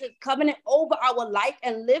replace his covenant over our life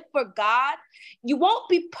and live for God, you won't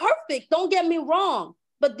be perfect. Don't get me wrong.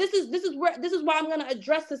 But this is why I'm going to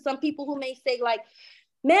address to some people who may say, like,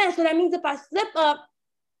 man, so that means if I slip up,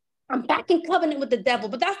 I'm back in covenant with the devil.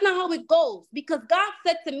 But that's not how it goes. Because God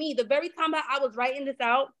said to me the very time that I was writing this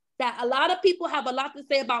out, that a lot of people have a lot to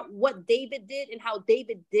say about what David did and how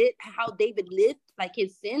David lived, like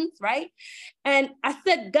his sins, right? And I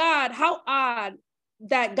said, God, how odd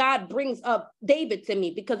that God brings up David to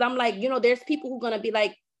me, because I'm like, there's people who are going to be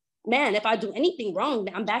like, man, if I do anything wrong,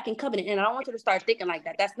 I'm back in covenant. And I don't want you to start thinking like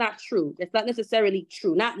that. That's not true. It's not necessarily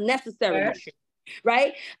true. Not necessarily true,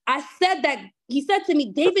 right? I said that he said to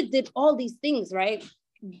me, David did all these things, right?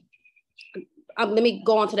 Let me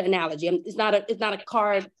go on to the analogy. It's not a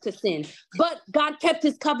card to sin, but God kept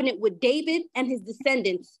his covenant with David and his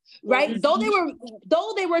descendants, right? Though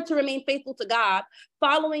they were to remain faithful to God,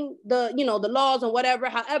 following the laws and whatever.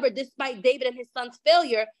 However, despite David and his son's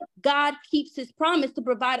failure, God keeps his promise to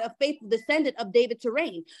provide a faithful descendant of David to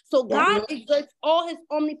reign. So God exerts all his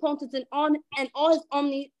omnipotence and all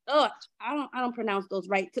his I don't pronounce those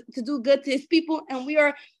right, to do good to his people, and we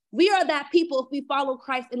are that people if we follow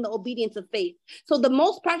Christ in the obedience of faith. So the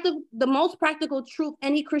most practical truth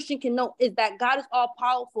any Christian can know is that God is all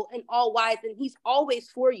powerful and all wise, and he's always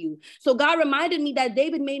for you. So God reminded me that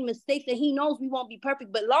David made mistakes, and he knows we won't be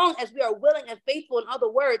perfect, but long as we are willing and faithful, in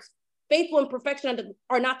other words, faithful and perfection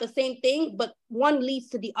are not the same thing, but one leads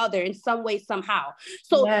to the other in some way, somehow.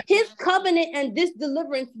 So his covenant and this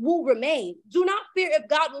deliverance will remain. Do not fear if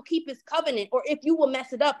God will keep his covenant or if you will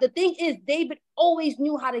mess it up. The thing is, David always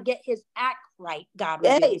knew how to get his act right, God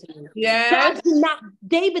revealed to me. Yes.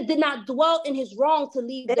 David did not dwell in his wrong to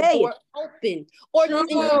leave the door open or to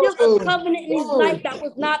instill a covenant in his life that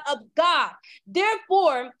was not of God.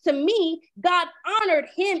 Therefore, to me, God honored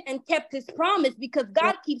him and kept his promise, because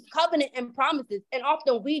God keeps covenant and promises, and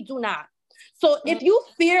often we do not. So if you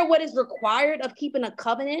fear what is required of keeping a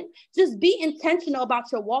covenant, just be intentional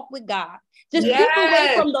about your walk with God. Just keep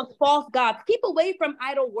away from the false gods. Keep away from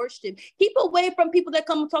idol worship. Keep away from people that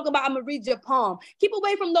come and talk about, I'm going to read your palm. Keep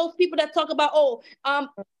away from those people that talk about,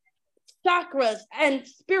 chakras and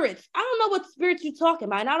spirits. I don't know what spirits you're talking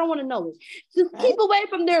about, and I don't want to know it. Just keep away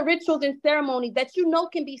from their rituals and ceremonies that you know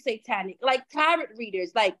can be satanic, like tarot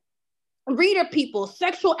readers, like reader people,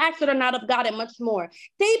 sexual acts that are not of God, and much more.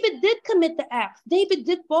 David did commit the acts. David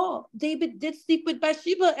did fall. David did sleep with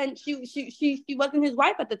Bathsheba, and she wasn't his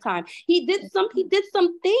wife at the time. He did some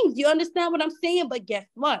things. You understand what I'm saying? But guess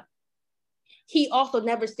what? He also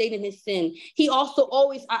never stayed in his sin. I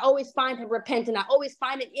always find him repentant. I always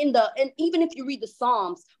find it and even if you read the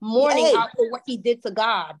Psalms, mourning out for what he did to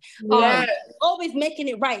God. Always making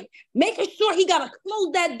it right. Making sure he got to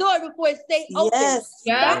close that door before it stays open.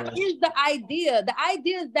 That is the idea. The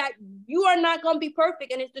idea is that you are not going to be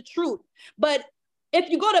perfect, and it's the truth. But if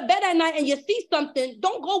you go to bed at night and you see something,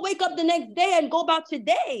 don't go wake up the next day and go about your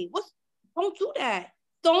day. Don't do that.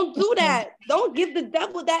 Don't do that. Don't give the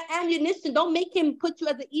devil that ammunition. Don't make him put you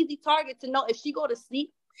as an easy target to know if she go to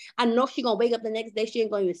sleep, I know she going to wake up the next day. She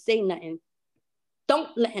ain't going to even say nothing.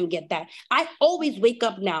 Don't let him get that. I always wake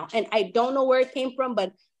up now, and I don't know where it came from,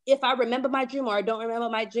 but if I remember my dream or I don't remember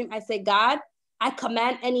my dream, I say, God, I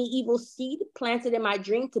command any evil seed planted in my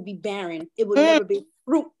dream to be barren. It will never be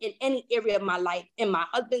fruit in any area of my life, in my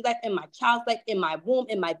husband's life, in my child's life, in my womb,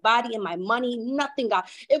 in my body, in my money, nothing, God.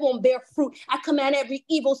 It won't bear fruit. I command every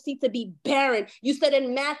evil seed to be barren. You said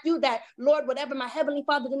in Matthew that, Lord, whatever my heavenly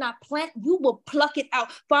Father did not plant, you will pluck it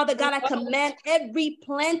out. Father God, I command every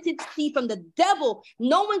planted seed from the devil,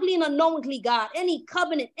 knowingly and unknowingly, God, any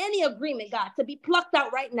covenant, any agreement, God, to be plucked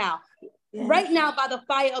out right now. Right now by the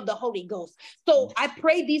fire of the Holy Ghost. So I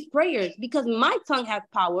pray these prayers because my tongue has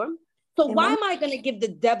power. So why am I going to give the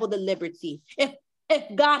devil the liberty if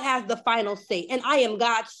God has the final say and I am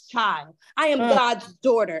God's child? I am God's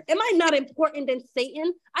daughter. Am I not important than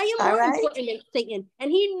Satan? I am more important than Satan, and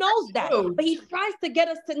he knows that. But he tries to get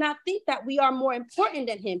us to not think that we are more important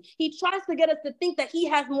than him. He tries to get us to think that he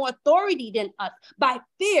has more authority than us by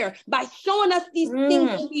fear, by showing us these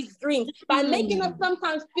things in these dreams, by making us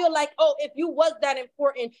sometimes feel like, oh, if you was that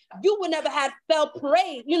important, you would never have fell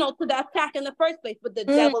prey, to the attack in the first place. But the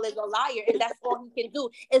devil is a liar, and that's all he can do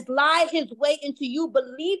is lie his way into you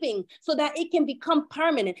believing so that it can become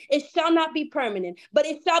permanent. It shall not be permanent, but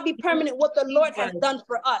it shall be permanent what the Lord has done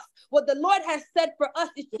for us. What the Lord has said for us,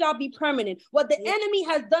 it shall be permanent. What the enemy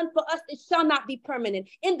has done for us, it shall not be permanent.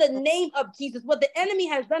 In the name of Jesus, what the enemy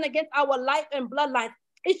has done against our life and bloodline,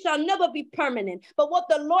 it shall never be permanent. But what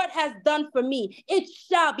the Lord has done for me, it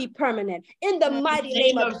shall be permanent. In the mighty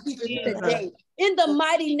name of Jesus today. In the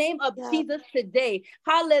mighty name of Jesus today.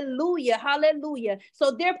 Hallelujah. Hallelujah.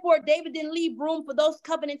 So therefore, David didn't leave room for those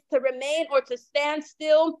covenants to remain or to stand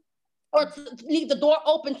still, or to leave the door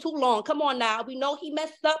open too long. Come on now. We know he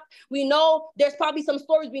messed up. We know there's probably some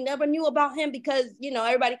stories we never knew about him because,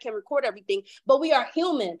 everybody can record everything, but we are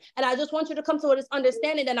human. And I just want you to come to this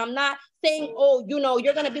understanding that I'm not saying, oh,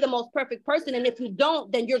 you're going to be the most perfect person. And if you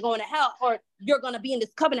don't, then you're going to hell or you're going to be in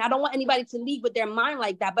this covenant. I don't want anybody to leave with their mind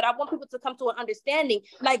like that, but I want people to come to an understanding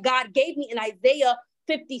like God gave me in Isaiah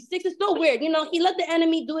 56. It's so weird. He let the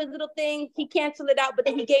enemy do his little thing. He canceled it out, but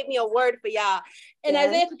then he gave me a word for y'all. In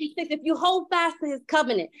Isaiah 56, if you hold fast to his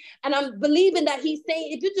covenant, and I'm believing that he's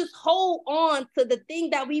saying, if you just hold on to the thing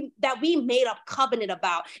that we made a covenant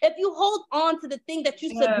about, if you hold on to the thing that you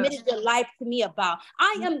submitted your life to me about,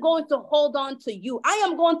 I am going to hold on to you. I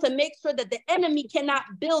am going to make sure that the enemy cannot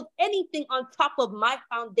build anything on top of my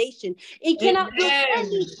foundation. It cannot build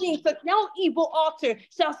anything, so no evil altar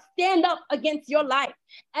shall stand up against your life.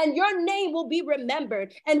 And your name will be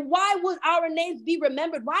remembered. And why would our names be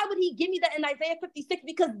remembered? Why would he give me that in Isaiah 56?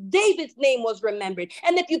 Because David's name was remembered.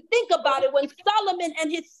 And if you think about it, when Solomon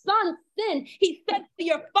and his son sinned, he said, for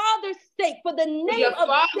your father's sake, for the name of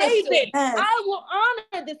David, I will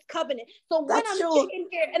honor this covenant. So when I'm sitting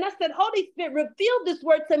here and I said, Holy Spirit, reveal this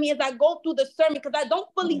word to me as I go through the sermon, because I don't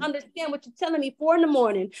fully understand what you're telling me 4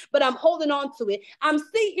 a.m, but I'm holding on to it. I'm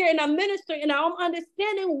sitting here and I'm ministering and I'm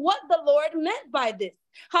understanding what the Lord meant by this.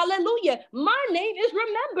 Hallelujah. My name is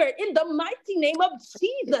remembered in the mighty name of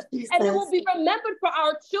Jesus. And it will be remembered for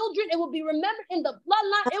our children. It will be remembered in the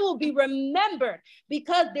bloodline. It will be remembered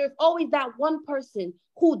because there's always that one person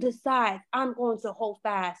who decides, I'm going to hold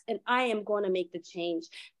fast and I am going to make the change.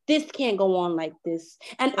 This can't go on like this.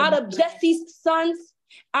 And out of Jesse's sons,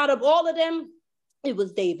 out of all of them, it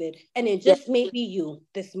was David. And it just may be you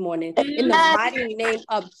this morning in the mighty name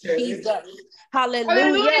of Jesus.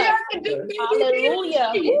 Hallelujah.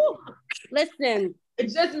 Hallelujah. Woo. Listen.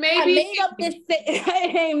 It just maybe. I made up this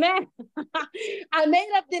amen. I made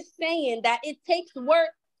up this saying that it takes work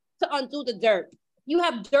to undo the dirt. You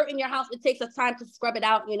have dirt in your house, it takes a time to scrub it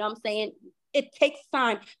out. You know what I'm saying? It takes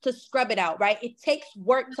time to scrub it out, right? It takes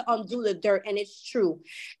work to undo the dirt, and it's true.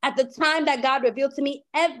 At the time that God revealed to me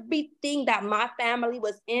everything that my family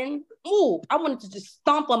was in, I wanted to just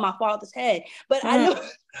stomp on my father's head. But I know.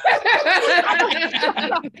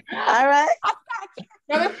 All right.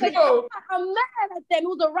 I'm mad at them. It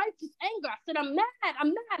was a righteous anger. I said, I'm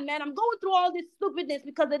mad, man. I'm going through all this stupidness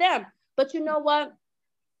because of them. But you know what?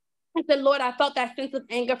 I said, Lord, I felt that sense of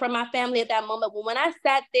anger from my family at that moment. But when I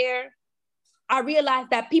sat there, I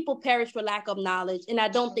realized that people perish for lack of knowledge. And I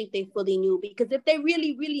don't think they fully knew, because if they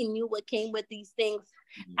really, really knew what came with these things,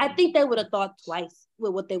 I think they would have thought twice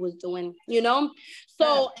with what they was doing, you know?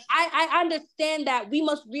 So I understand that we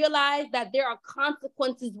must realize that there are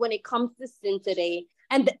consequences when it comes to sin today.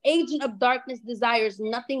 And the agent of darkness desires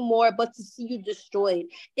nothing more but to see you destroyed.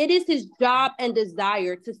 It is his job and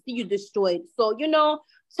desire to see you destroyed. So, you know,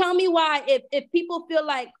 tell me why, if people feel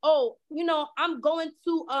like, oh, you know, I'm going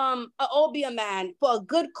to an Obia man for a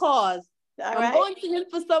good cause. I'm going to him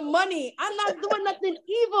for some money. I'm not doing nothing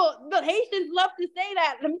evil. The Haitians love to say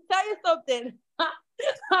that. Let me tell you something.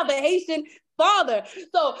 The Haitian father.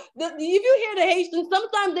 So if you hear the Haitians,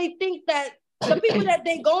 sometimes they think that the people that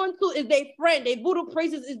they going to is their friend. They voodoo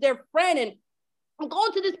priests is their friend. And I'm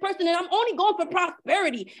going to this person and I'm only going for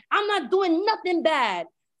prosperity. I'm not doing nothing bad.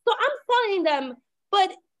 So I'm telling them,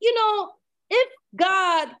 but you know, if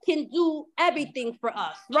God can do everything for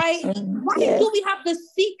us, right? Why do we have to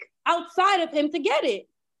seek outside of him to get it?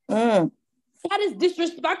 That is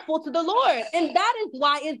disrespectful to the Lord. And that is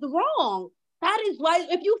why it's wrong. That is why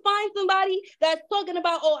if you find somebody that's talking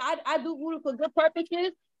about, oh, I do voodoo for good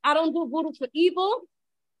purposes, I don't do voodoo for evil.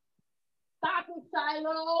 Stop it,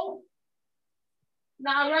 Shiloh.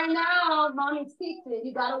 Now, right now, mommy's teaching.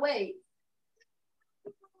 You gotta wait.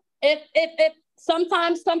 If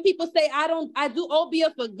sometimes some people say I do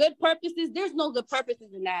Obia for good purposes, there's no good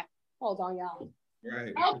purposes in that. Hold on, y'all.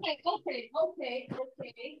 Right. Okay.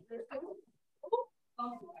 I'm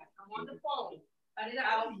on the phone. Cut it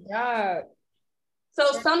out. Yeah.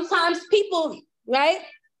 So sometimes people, right?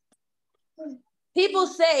 People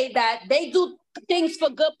say that they do things for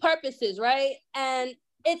good purposes, right? And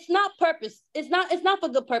it's not purpose. It's not for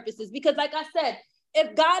good purposes, because like I said,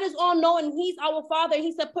 if God is all knowing, he's our father,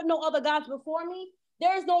 he said, put no other gods before me.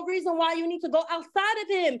 There's no reason why you need to go outside of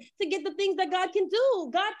him to get the things that God can do.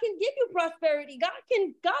 God can give you prosperity. God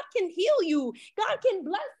can heal you. God can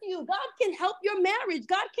bless you. God can help your marriage.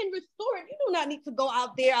 God can restore it. You do not need to go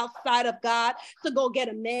out there outside of God to go get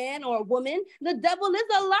a man or a woman. The devil is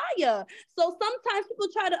a liar. So sometimes people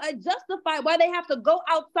try to justify why they have to go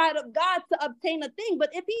outside of God to obtain a thing. But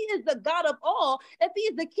if he is the God of all, if he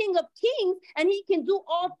is the King of kings and he can do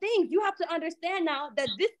all things, you have to understand now that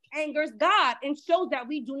this angers God and shows that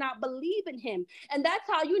we do not believe in him. And that's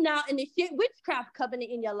how you now initiate witchcraft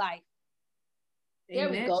covenant in your life. There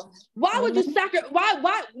we go. Why would you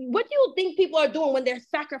what do you think people are doing when they're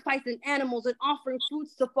sacrificing animals and offering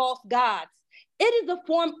fruits to false gods? It is a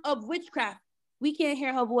form of witchcraft. We can't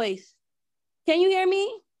hear her voice. Can you hear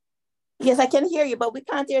me? Yes, I can hear you, but we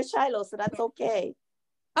can't hear Shiloh, so that's okay.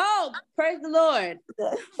 Oh, praise the Lord.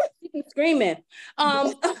 You can scream it.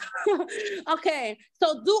 Okay,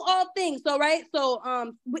 so do all things. So right,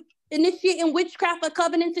 so initiating witchcraft or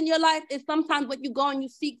covenants in your life is sometimes what you go and you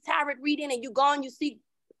seek tarot reading, and you go and you seek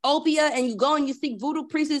Obia, and you go and you seek voodoo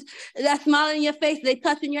priests that smiling in your face, they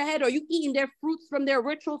touching your head, or you eating their fruits from their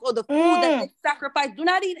rituals or the food that they sacrifice. Do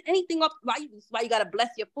not eat anything up. That's why you gotta bless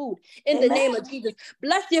your food in the name of Jesus.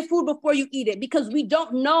 Bless your food before you eat it, because we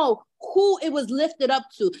don't know who it was lifted up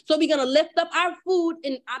to. So we're gonna lift up our food,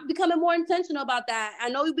 and I'm becoming more intentional about that. I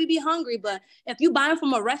know we be hungry, but if you buying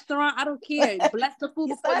from a restaurant, I don't care. Bless the food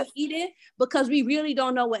before you eat it, because we really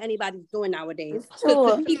don't know what anybody's doing nowadays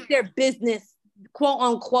to keep their business, quote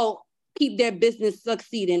unquote, keep their business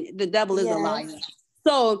succeeding. The devil is a liar.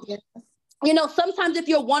 So, you know, sometimes if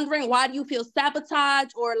you're wondering why do you feel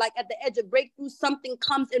sabotaged or like at the edge of breakthrough, something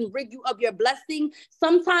comes and rid you of your blessing.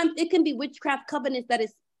 Sometimes it can be witchcraft covenants that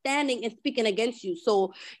is standing and speaking against you.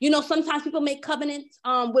 So, sometimes people make covenants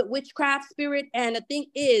with witchcraft spirit. And the thing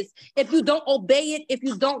is, if you don't obey it, if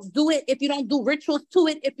you don't do it, if you don't do rituals to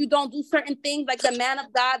it, if you don't do certain things like the man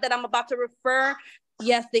of God that I'm about to refer,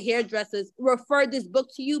 yes, the hairdressers, refer this book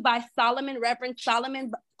to you by Reverend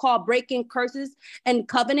Solomon, called Breaking Curses and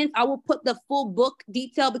Covenants. I will put the full book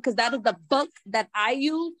detail because that is the book that I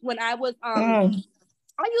used when I was, I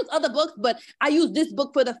use other books, but I use this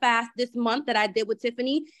book for the fast this month that I did with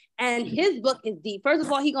Tiffany. And his book is deep. First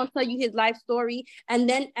of all, he's going to tell you his life story. And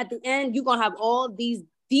then at the end, you're going to have all these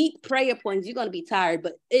deep prayer points. You're going to be tired,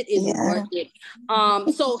 but it is worth it.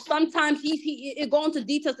 So sometimes he go into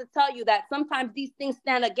details to tell you that sometimes these things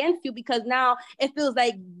stand against you because now it feels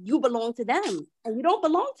like you belong to them and you don't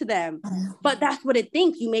belong to them. But that's what it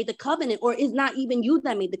thinks. You made the covenant, or it's not even you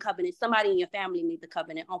that made the covenant. Somebody in your family made the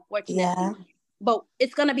covenant, unfortunately. Yeah. But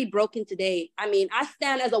it's going to be broken today. I mean, I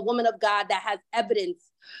stand as a woman of God that has evidence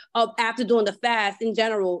of, after doing the fast in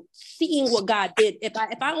general, seeing what God did. If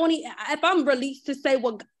I'm released to say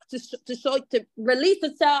what, to release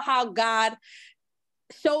to tell how God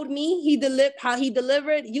showed me, how he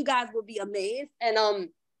delivered, you guys will be amazed. And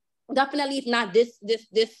definitely, if not this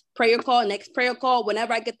prayer call, next prayer call,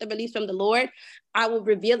 whenever I get the release from the Lord, I will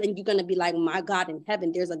reveal, and you're gonna be like, my God in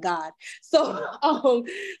heaven, there's a God. So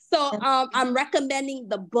I'm recommending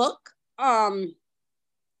the book.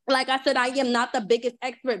 Like I said, I am not the biggest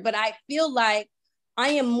expert, but I feel like I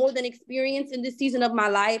am more than experienced in this season of my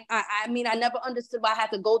life. I mean, I never understood why I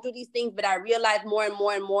had to go through these things, but I realized more and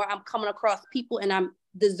more and more I'm coming across people and I'm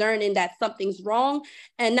discerning that something's wrong.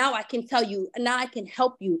 And now I can tell you, now I can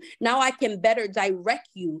help you. Now I can better direct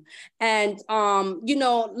you. And,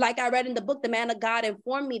 like I read in the book, the man of God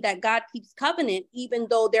informed me that God keeps covenant, even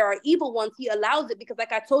though there are evil ones, he allows it because,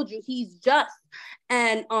 like I told you, he's just.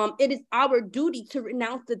 And it is our duty to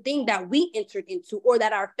renounce the thing that we entered into or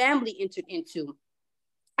that our family entered into,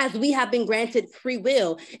 as we have been granted free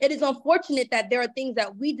will. It is unfortunate that there are things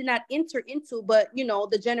that we did not enter into, but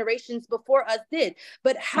the generations before us did.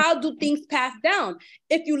 But how do things pass down?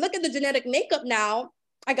 If you look at the genetic makeup now,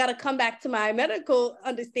 I got to come back to my medical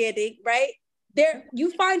understanding, right? There,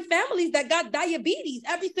 you find families that got diabetes,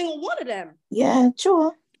 every single one of them. Yeah,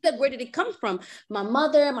 sure. Where did it come from? My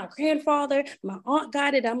mother, my grandfather, my aunt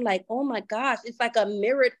got it. I'm like, oh my gosh, it's like a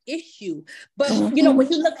mirrored issue. But when you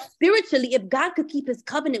look spiritually, if God could keep his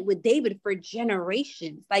covenant with David for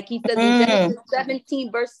generations, like he says in Genesis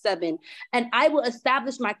 17, verse 7, and I will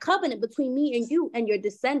establish my covenant between me and you and your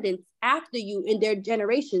descendants after you in their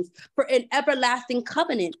generations for an everlasting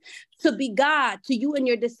covenant to be God to you and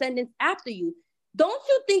your descendants after you. Don't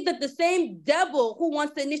you think that the same devil who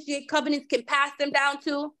wants to initiate covenants can pass them down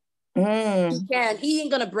too? He can. He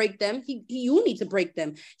ain't gonna break them. You need to break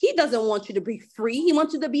them. He doesn't want you to be free. He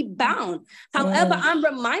wants you to be bound. However, I'm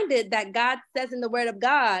reminded that God says in the word of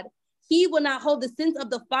God, he will not hold the sins of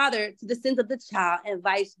the father to the sins of the child and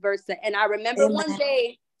vice versa. And I remember one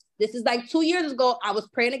day, this is like 2 years ago, I was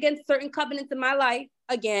praying against certain covenants in my life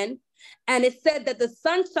again. And it said that the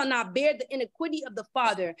son shall not bear the iniquity of the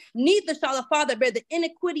father, neither shall the father bear the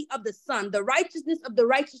iniquity of the son. The righteousness of the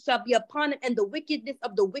righteous shall be upon him, and the wickedness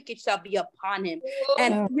of the wicked shall be upon him.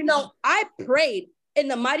 And, I prayed in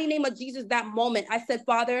the mighty name of Jesus that moment. I said,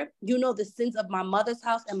 Father, you know the sins of my mother's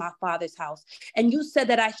house and my father's house. And you said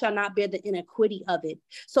that I shall not bear the iniquity of it.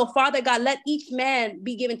 So, Father God, let each man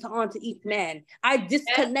be given unto each man. I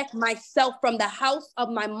disconnect myself from the house of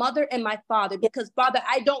my mother and my father because, Father,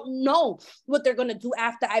 I don't know what they're going to do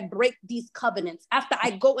after I break these covenants, after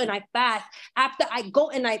I go and I fast, after I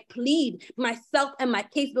go and I plead myself and my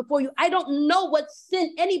case before you. I don't know what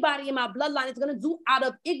sin anybody in my bloodline is going to do out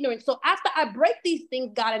of ignorance. So after I break these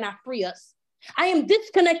things, God, and I free us, I am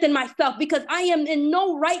disconnecting myself because I am in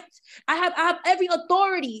no right. I have every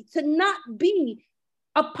authority to not be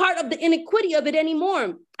a part of the iniquity of it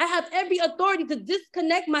anymore. I have every authority to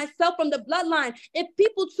disconnect myself from the bloodline. If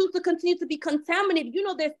people choose to continue to be contaminated,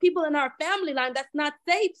 there's people in our family line that's not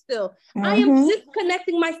saved still. I am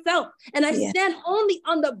disconnecting myself, and I stand only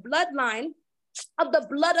on the bloodline of the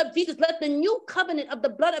blood of Jesus. Let the new covenant of the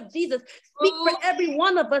blood of Jesus speak for every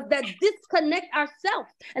one of us that disconnect ourselves,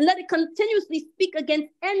 and let it continuously speak against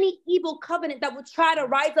any evil covenant that would try to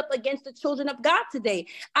rise up against the children of God today.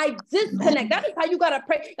 I disconnect. That is how you got to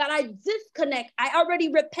pray. God, I disconnect. I already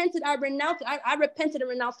repented. I renounced. I repented and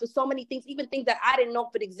renounced for so many things, even things that I didn't know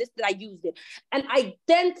if it existed. I used it. And I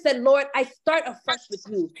then said, Lord, I start afresh with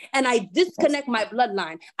you, and I disconnect my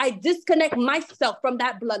bloodline. I disconnect myself from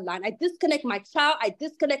that bloodline. I disconnect my child. I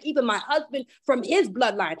disconnect even my husband from his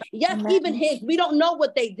bloodline. Yes, even his. We don't know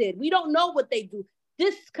what they did. We don't know what they do.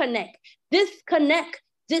 Disconnect, disconnect,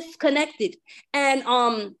 disconnected. And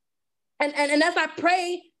as I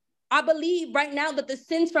pray, I believe right now that the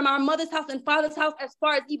sins from our mother's house and father's house, as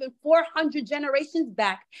far as even 400 generations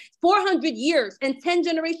back, 400 years and 10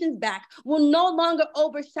 generations back, will no longer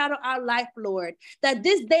overshadow our life, Lord. That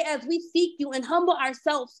this day, as we seek you and humble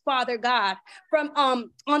ourselves, Father God, from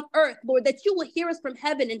on earth, Lord, that you will hear us from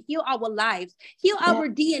heaven and heal our lives, heal our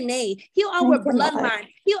DNA, heal our bloodline,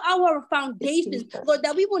 heal our foundations, Lord,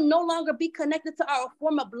 that we will no longer be connected to our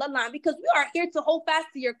former bloodline, because we are here to hold fast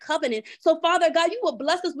to your covenant. So, Father God, you will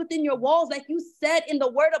bless us within your walls, like you said in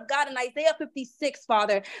the word of God in Isaiah 56,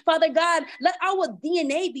 Father. Father God, let our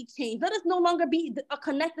DNA be changed. Let us no longer be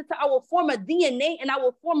connected to our former DNA and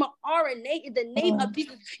our former RNA in the name of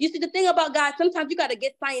Jesus. You see, the thing about God, sometimes you got to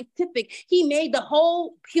get scientific. He made the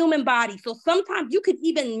whole human body. So sometimes you could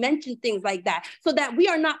even mention things like that, so that we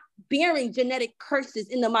are not bearing genetic curses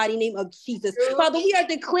in the mighty name of Jesus. Father, we are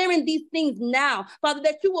declaring these things now, Father,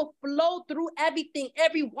 that you will flow through everything,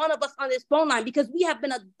 every one of us on this phone line, because we have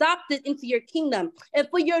been adopted into your kingdom. And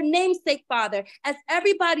for your name's sake, Father, as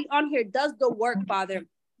everybody on here does the work, Father,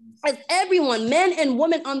 as everyone, men and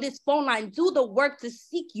women on this phone line, do the work to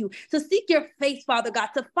seek you, to seek your face, Father God,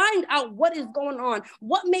 to find out what is going on,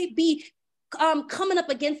 what may be coming up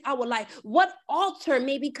against our life, what altar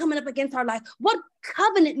may be coming up against our life, what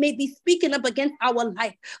covenant may be speaking up against our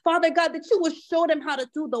life. Father God, that you will show them how to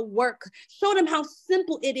do the work, show them how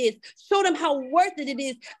simple it is, show them how worth it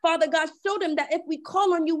is. Father God, show them that if we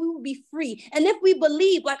call on you, we will be free. And if we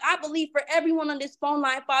believe, like I believe for everyone on this phone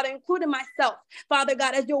line, Father, including myself, Father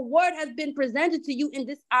God, as your word has been presented to you in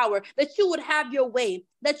this hour, that you would have your way,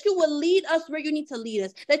 that you will lead us where you need to lead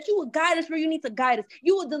us, that you will guide us where you need to guide us,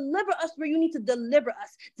 you will deliver us where you need to deliver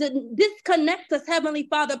us, to disconnect us, Heavenly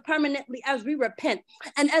Father, permanently as we repent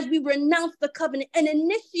and as we renounce the covenant and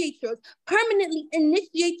initiate yours, permanently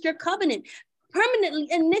initiate your covenant, permanently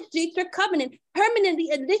initiate your covenant, permanently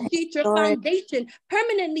initiate your foundation,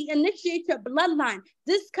 permanently initiate your bloodline.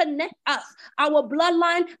 Disconnect us, our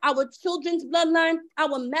bloodline, our children's bloodline,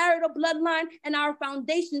 our marital bloodline, and our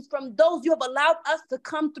foundations from those you have allowed us to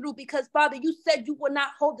come through, because, Father, you said you will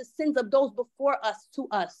not hold the sins of those before us to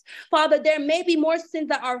us. Father, there may be more sins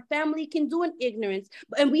that our family can do in ignorance,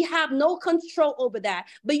 and we have no control over that.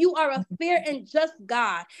 But you are a fair and just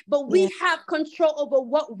God, but we have control over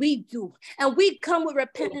what we do. And we come with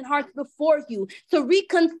repentant hearts before you to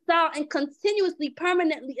reconcile and continuously,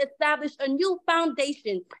 permanently establish a new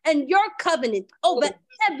foundation and your covenant over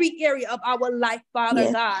every area of our life,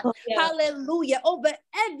 Father God. Hallelujah. Over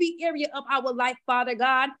every area of our life, Father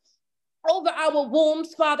God. Over our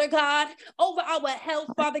wombs, Father God, over our health,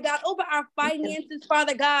 Father God, over our finances,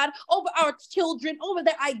 Father God, over our children, over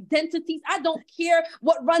their identities. I don't care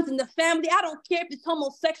what runs in the family. I don't care if it's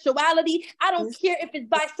homosexuality. I don't care if it's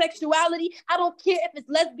bisexuality. I don't care if it's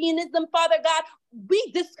lesbianism, Father God.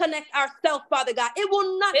 We disconnect ourselves, Father God. It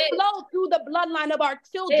will not flow through the bloodline of our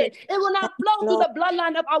children. It will not flow through the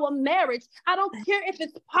bloodline of our marriage. I don't care if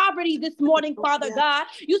it's poverty this morning, Father God.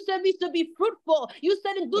 You said we should be fruitful. You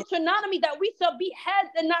said in Deuteronomy that we shall be heads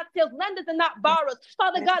and not tails, lenders and not borrowers.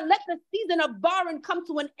 Father God, let the season of borrowing come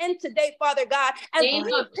to an end today, Father God. As we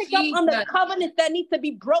pick up on the covenants that need to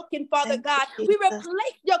be broken, Father God, we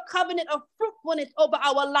replace your covenant of fruitfulness over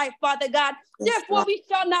our life, Father God. Therefore, we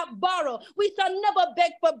shall not borrow. We shall never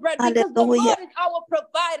beg for bread, because the Lord is our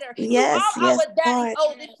provider. You are our daddy.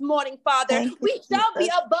 Oh, this morning, Father, we shall be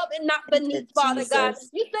above and not beneath, Father God.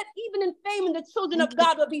 You said even in famine, the children of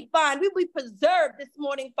God will be fine. We will be preserved this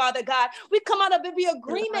morning, Father God. We come out of every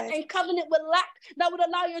agreement and covenant with lack that would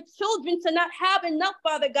allow your children to not have enough,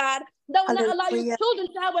 Father God. That will not allow your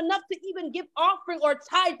children to have enough to even give offering or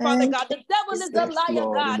tithe, Father God. The devil is a liar,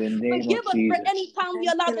 God. Forgive us for any time we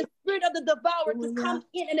allow the spirit of the devourer to come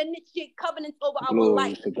in and initiate covenants over our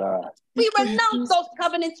life. We renounce those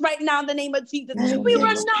covenants right now in the name of Jesus. We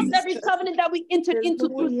renounce every covenant that we entered into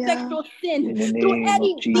through sexual sin, through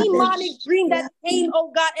any demonic dream that came,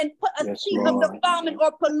 oh God, and put a seed of defilement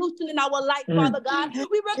or pollution in our life, Father God.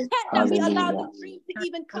 We repent that we allowed the dream to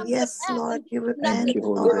even come to pass. We repent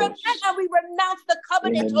and we renounce the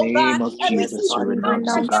covenant, oh God. Every evil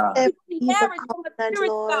contract, every marriage from the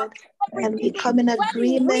spirit spouse, every evil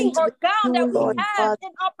wedding ring or gown that we have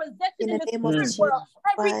in our possession in the spirit world,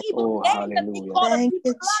 every evil name that we call us, we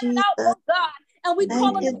blot it out, oh God. And we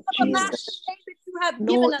call it the everlasting name that you have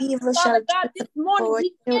given us. Father God, this morning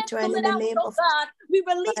we cancel it out, oh God. We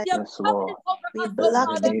release your Yes, covenant Lord. over We us, oh block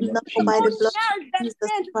In the Father. it name of now The by the only Jesus. blood of marriage that Jesus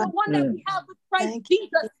stands is the Christ. one that we have with Christ Thank you,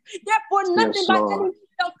 Jesus. Therefore, nothing Yes, by any Lord. means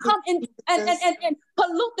shall come in and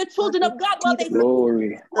pollute the Lord, children we of God while plead the they blood sleep.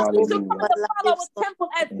 Glory. of Nothing Jesus shall over come Hallelujah. and our defile our lives, Lord, temple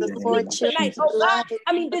as In we the over our sleep name of tonight, children's oh Jesus. God. lives,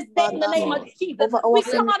 I mean, this day in the Yes, name of Lord. Jesus. over We our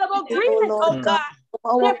come out of finances, oh agreement, Lord oh God, Mm. God.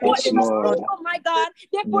 over our Therefore, Yes, if homes, Lord. any, oh my God,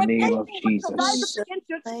 In the therefore, if name of anything was to rise up Jesus. Jesus. against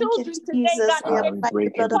your Thank you, children today, Jesus. God, We in God, their we apply the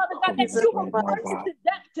break sleep, blood of every Father God, that Jesus covenant you will right over now, put us them God. to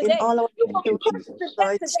death in today. all our You will Thank you, put them Jesus. to situations, death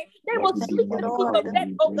Lord today. They will Every Jesus. sleep the demonic sleep Lord, of covenant death,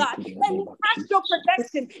 we oh break God. in the Any name of astral Jesus.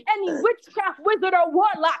 projection, any witchcraft, wizard, or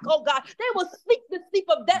warlock, oh God, they will sleep the sleep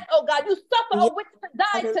of death, oh God. You suffer yes, a witch to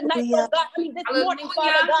die tonight, oh hallelujah, God. I mean, this morning,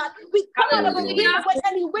 Father Hallelujah. God, we come out of Hallelujah. agreement with Hallelujah.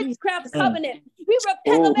 any witchcraft Jesus, Mm. covenant. We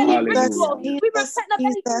repent of Oh, any Jesus, hallelujah. ritual. We Jesus, repent of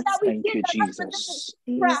anything that Jesus, we Thank did you, that represented Jesus.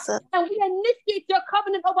 witchcraft. Jesus. And we initiate your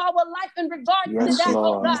covenant of our life in regards to Thank Yes, that, you,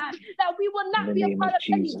 oh Lord. Jesus. God, that we will In not the be a name part of of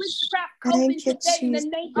any Jesus. witchcraft coven Thank you, today in the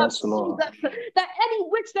Jesus. name of Yes, Lord. Jesus. That any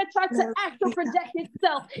witch that tries to astral Hallelujah. project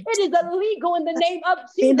itself, it is illegal in the name of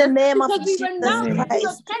In the Jesus name of because we In the Jesus renounce name and of we Christ.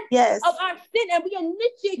 Jesus. repent of Yes, our sin and we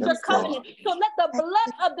initiate your Yes, Jesus. Lord. covenant. So let the Thank blood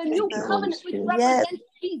you, of the new Thank you, Jesus. Holy covenant, which Spirit. Yes, represents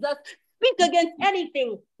Jesus, speak against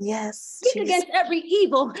anything. yes, Speak Jesus. against every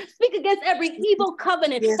evil. Speak against every evil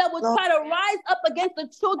covenant Yes, that will Lord. try to rise up against the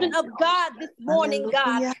children Thank of you, Holy God this Spirit. morning,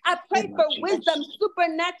 God. Hallelujah. I In the pray name for of Jesus. wisdom,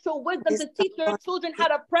 supernatural wisdom Praise to the teach your Lord. children how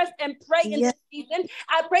to press and pray in Yes, this season.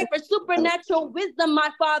 I pray for supernatural wisdom, my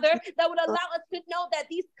Father, that would Lord. allow us to know that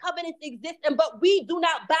these covenants exist, and but we do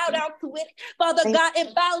not bow down to it. Father Thank- God,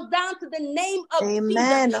 it bows down to the name of Jesus,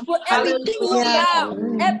 Amen. where everything will Hallelujah. Hallelujah. bow,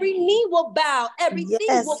 Hallelujah. every knee will bow,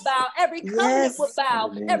 everything will Yes, bow, every covenant will yes, In the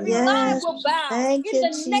bow, name every of lie yes. will Jesus. bow Thank in you, the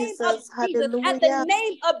name of Jesus. Jesus. At the Hallelujah.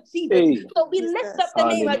 name of Jesus. Hey. So we lift up Jesus. the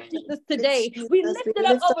name of Hallelujah. Jesus Thank today. you, We Jesus. lift We it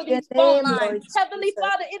up lift up over your these phone name, lines. Lord Heavenly Jesus.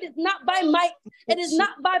 Father, it is not by might, it Thank is you,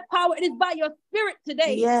 not by power, it is by your spirit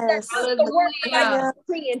today that yes. does the work that I am Hallelujah. Hallelujah.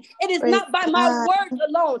 decreeing. It is Praise not by my God. words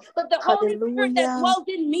alone, but the Holy Spirit that Hallelujah. dwells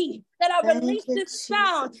in me that I Thank release you, this Jesus.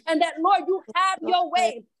 sound and that, Lord, you have your Lord,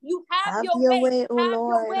 way. You have have your your way. way, O Have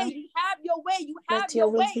your Lord. way. You have your way. You have Let your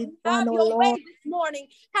your will way. be You done, have O your way Lord. this morning.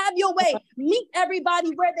 Have your way. Meet everybody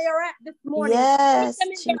where they are at this morning. Meet Yes, them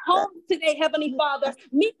in their Jesus. homes today, Heavenly Father. Jesus.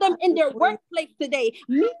 Meet them in their Hallelujah. workplace today.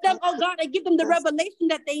 Meet them, oh God, and give them the Jesus. revelation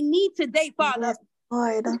that they need today, Father. Yes,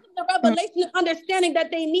 Lord. Give them the revelation and understanding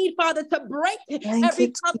that they need, Father, to break Thank you, every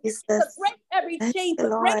covenant, to Jesus. break every Thank chain, you, to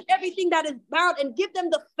break Lord. everything that is bound, and give them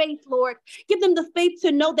the faith, Lord. Give them the faith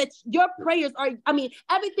to know that your prayers are,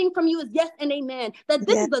 everything from you is yes and amen. That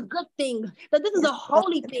this Yes, is a good thing, that this is yes, a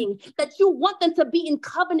holy Lord. thing, that you want them to be in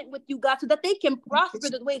covenant with you, God, so that they can Thank you, prosper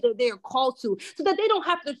the way that they are called to, so that they don't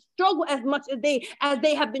have to struggle as much as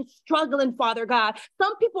they have been struggling, Father God.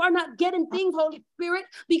 Some people are not getting things, Holy Spirit,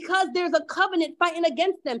 because there's a covenant fighting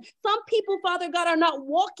against them. Some people, Father God, are not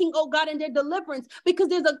walking, oh God, in their deliverance because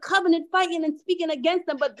there's a covenant fighting and speaking against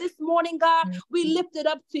them. But this morning, God, we lift it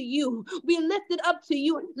up to you. We lift it up to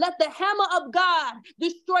you. Let the hammer of God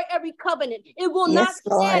destroy every covenant. It will not Yes,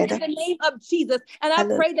 stand Lord. in the name of Jesus. And I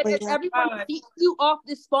pray that as Hallelujah. everyone seeks you off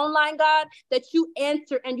this phone line, God, that you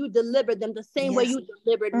answer and you deliver them the same way Yes. you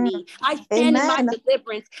delivered Mm. me. I stand in my Amen.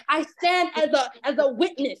 deliverance. I stand as a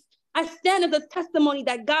witness. I stand as a testimony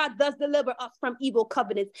that God does deliver us from evil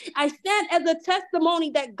covenants. I stand as a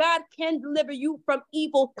testimony that God can deliver you from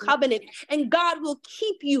evil covenants, and God will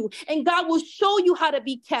keep you, and God will show you how to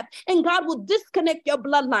be kept, and God will disconnect your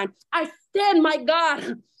bloodline. I stand, my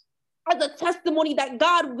God, as a testimony that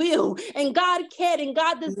God will and God can and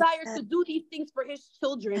God desires Yes. to do these things for his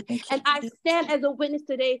children. Thank you, And I Jesus. stand as a witness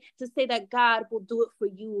today to say that God will do it for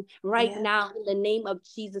you right Yes, now in the name of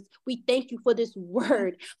Jesus. We thank you for this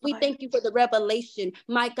word. We Lord. thank you for the revelation.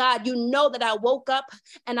 My God, you know that I woke up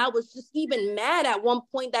and I was just even mad at one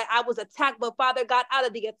point that I was attacked. But Father God, out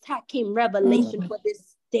of the attack came revelation for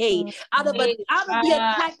this day. Out of the Amen.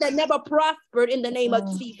 attack that never prospered in the name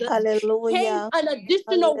of Jesus came Hallelujah. an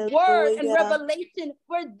additional word and Hallelujah. revelation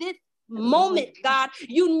for this moment, God.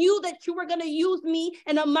 You knew that you were going to use me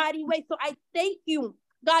in a mighty way. So I thank you.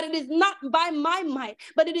 God, it is not by my might,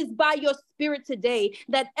 but it is by your spirit today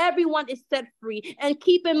that everyone is set free. And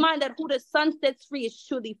keep in mind that who the Son sets free is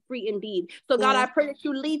truly free indeed. So God, I Yes. pray that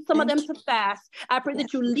you lead some of Thank them you. to fast. I pray Yes.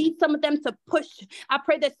 that you lead some of them to push. I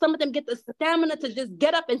pray that some of them get the stamina to just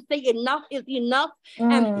get up and say enough is enough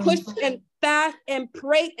and push and fast and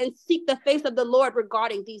pray and seek the face of the Lord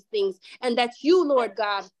regarding these things. And that you, Lord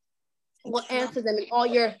God, will Thank you. answer them in all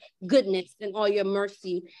your goodness and all your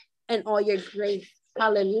mercy and all your grace.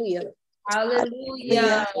 Hallelujah.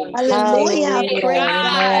 Hallelujah. Hallelujah. Praise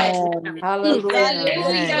God. Hallelujah. Praise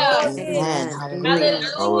Amen. your Amen. name. Hallelujah. Thank you,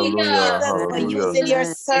 Hallelujah. Jesus, for Hallelujah. using your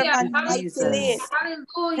Thank servant you, mightily. Jesus.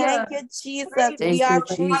 Thank you, Jesus. We Thank you, are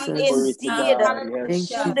free Jesus. Glory to indeed. God. Thank Yes.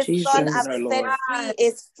 you, Whom the Son Jesus. have Strengthen our set Lord. free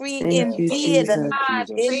is free Thank you, Yes, in the indeed. name Jesus. of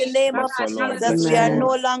In the Jesus. name of Bless our Lord. Jesus, Bless we our are Amen. no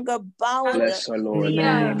Lord. longer bound. Bless our Lord in the In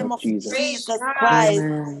the name Amen. name of of Jesus. Jesus Christ.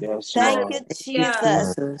 Amen. Yes, Thank Lord. you, Thank you,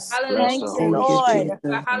 Jesus. Jesus. Bless Thank the you, Holy Thank you, Lord. Jesus.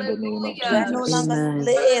 Spirit in the name of We are no Jesus. longer Amen.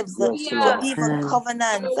 slaves Yes, to Lord. evil Amen.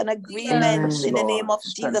 covenants and agreements Yes, Amen. in the name Lord. of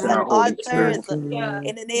Jesus Strengthen and our Thank you, Holy altars Spirit thank you, Lord.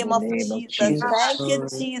 in the in name the of name of Jesus. Thank you, Jesus. Thank you, Lord.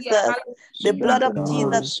 Jesus. The blood of Strengthen our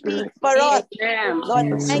Holy Jesus Amen. speak Spirit. for us. Lord,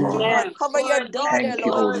 Yes, thank you, Lord. Amen. Lord. Cover your daughter, Thank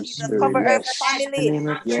you, Lord Holy Jesus. Spirit. Cover Amen. her Yes. In the family. name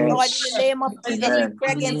of Jesus. Lord, in the Yes. name of Jesus, we Amen.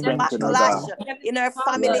 pray In the against name of Strengthen, oh backlash God. Jesus. in her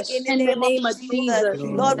family Yes. in the name of Jesus. In the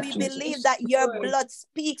name Lord, of we believe Jesus. that your blood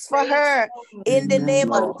speaks for her in the Yes, Amen.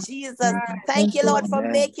 name of Lord. Jesus. Thank you, Lord, for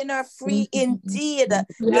Amen. making her free indeed in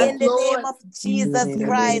Yes. the name of Jesus In the name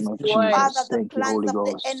Christ. of Father, Jesus. the Thank you, plans Holy of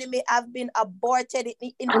the Ghost. enemy have been aborted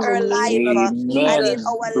in her life and in Amen.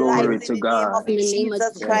 our lives Glory in to the name of God.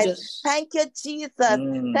 Jesus Christ. Yes. Thank you, Jesus.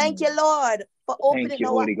 Thank you, Lord, for Thank opening you,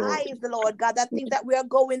 our Holy Ghost. eyes, Lord God, that things that we are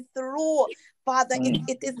going through. Father,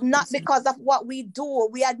 it is not because of what we do.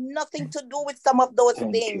 We had nothing to do with some of those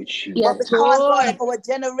Thank you, things. But Jesus. because, Lord, of our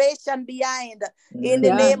generation behind, in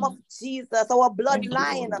the name of Mm. Jesus, our Thank you,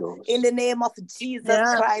 bloodline, Holy in Ghost. the name of Jesus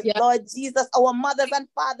Christ, Lord Jesus, our mothers and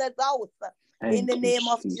fathers house, in the Thank you, name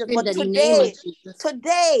of Jesus. Jesus. But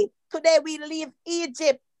today we leave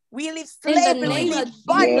Egypt. We leave slavery, we leave Yes,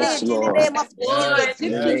 bondage in the Lord. name of Jesus.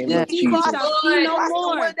 In the name We of Yes. cross, Jesus. we cross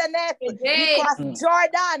the wilderness, we cross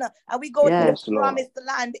Jordan, and we go to the Yes. Yes, Lord. promised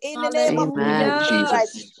land in the name of Thank you, Amen. Jesus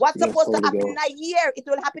Christ. Jesus. What's Yes, supposed to Holy happen in a Ghost. year, it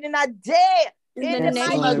will happen in a day. In the Yes, Yes,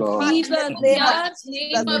 mighty, Lord. Lord. matchless name of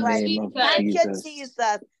Jesus In the Christ. name of Thank you, Jesus.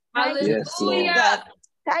 Jesus. Thank you, Yes, Lord. Jesus.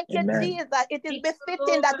 Thank you, Amen. Jesus. It is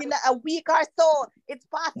befitting that in a week or so, it's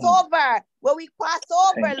Mm. Passover. Where we pass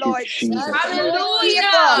over, Thank you, Lord Jesus, Jesus. we receive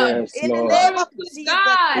Yes, in the Lord. name of Jesus In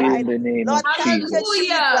Christ. the name Lord, of thank you, Jesus.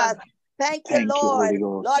 Jesus. Thank you, Thank you, Lord. Holy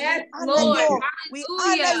Ghost. Lord, we honor Thank you. you. We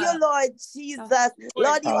honor you, Lord Jesus.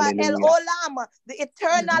 Lord, you are El Hallelujah. Olam, the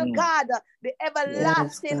eternal Mm. God, the Yes,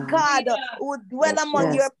 everlasting God. God who dwell Yes, among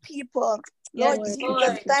Lord. Yes. your people. Lord Thank you, Jesus,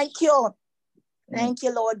 Jesus. thank you. Mm. Thank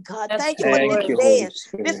you, Lord God. Thank you for this Thank you, Holy day, this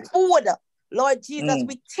Spirit. food. Lord Jesus, Mm.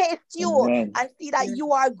 we taste you Amen. and see that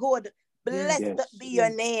you are good. Blessed Yes. be your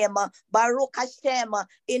name. Baruch Hashem,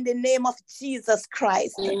 in the name of Jesus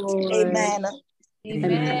Christ. Thank you, Amen. Jesus.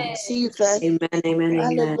 Amen. Jesus. Amen. Amen.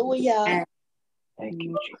 Thank you. Amen. Hallelujah. Thank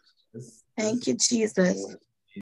you, Jesus. Thank you, Jesus.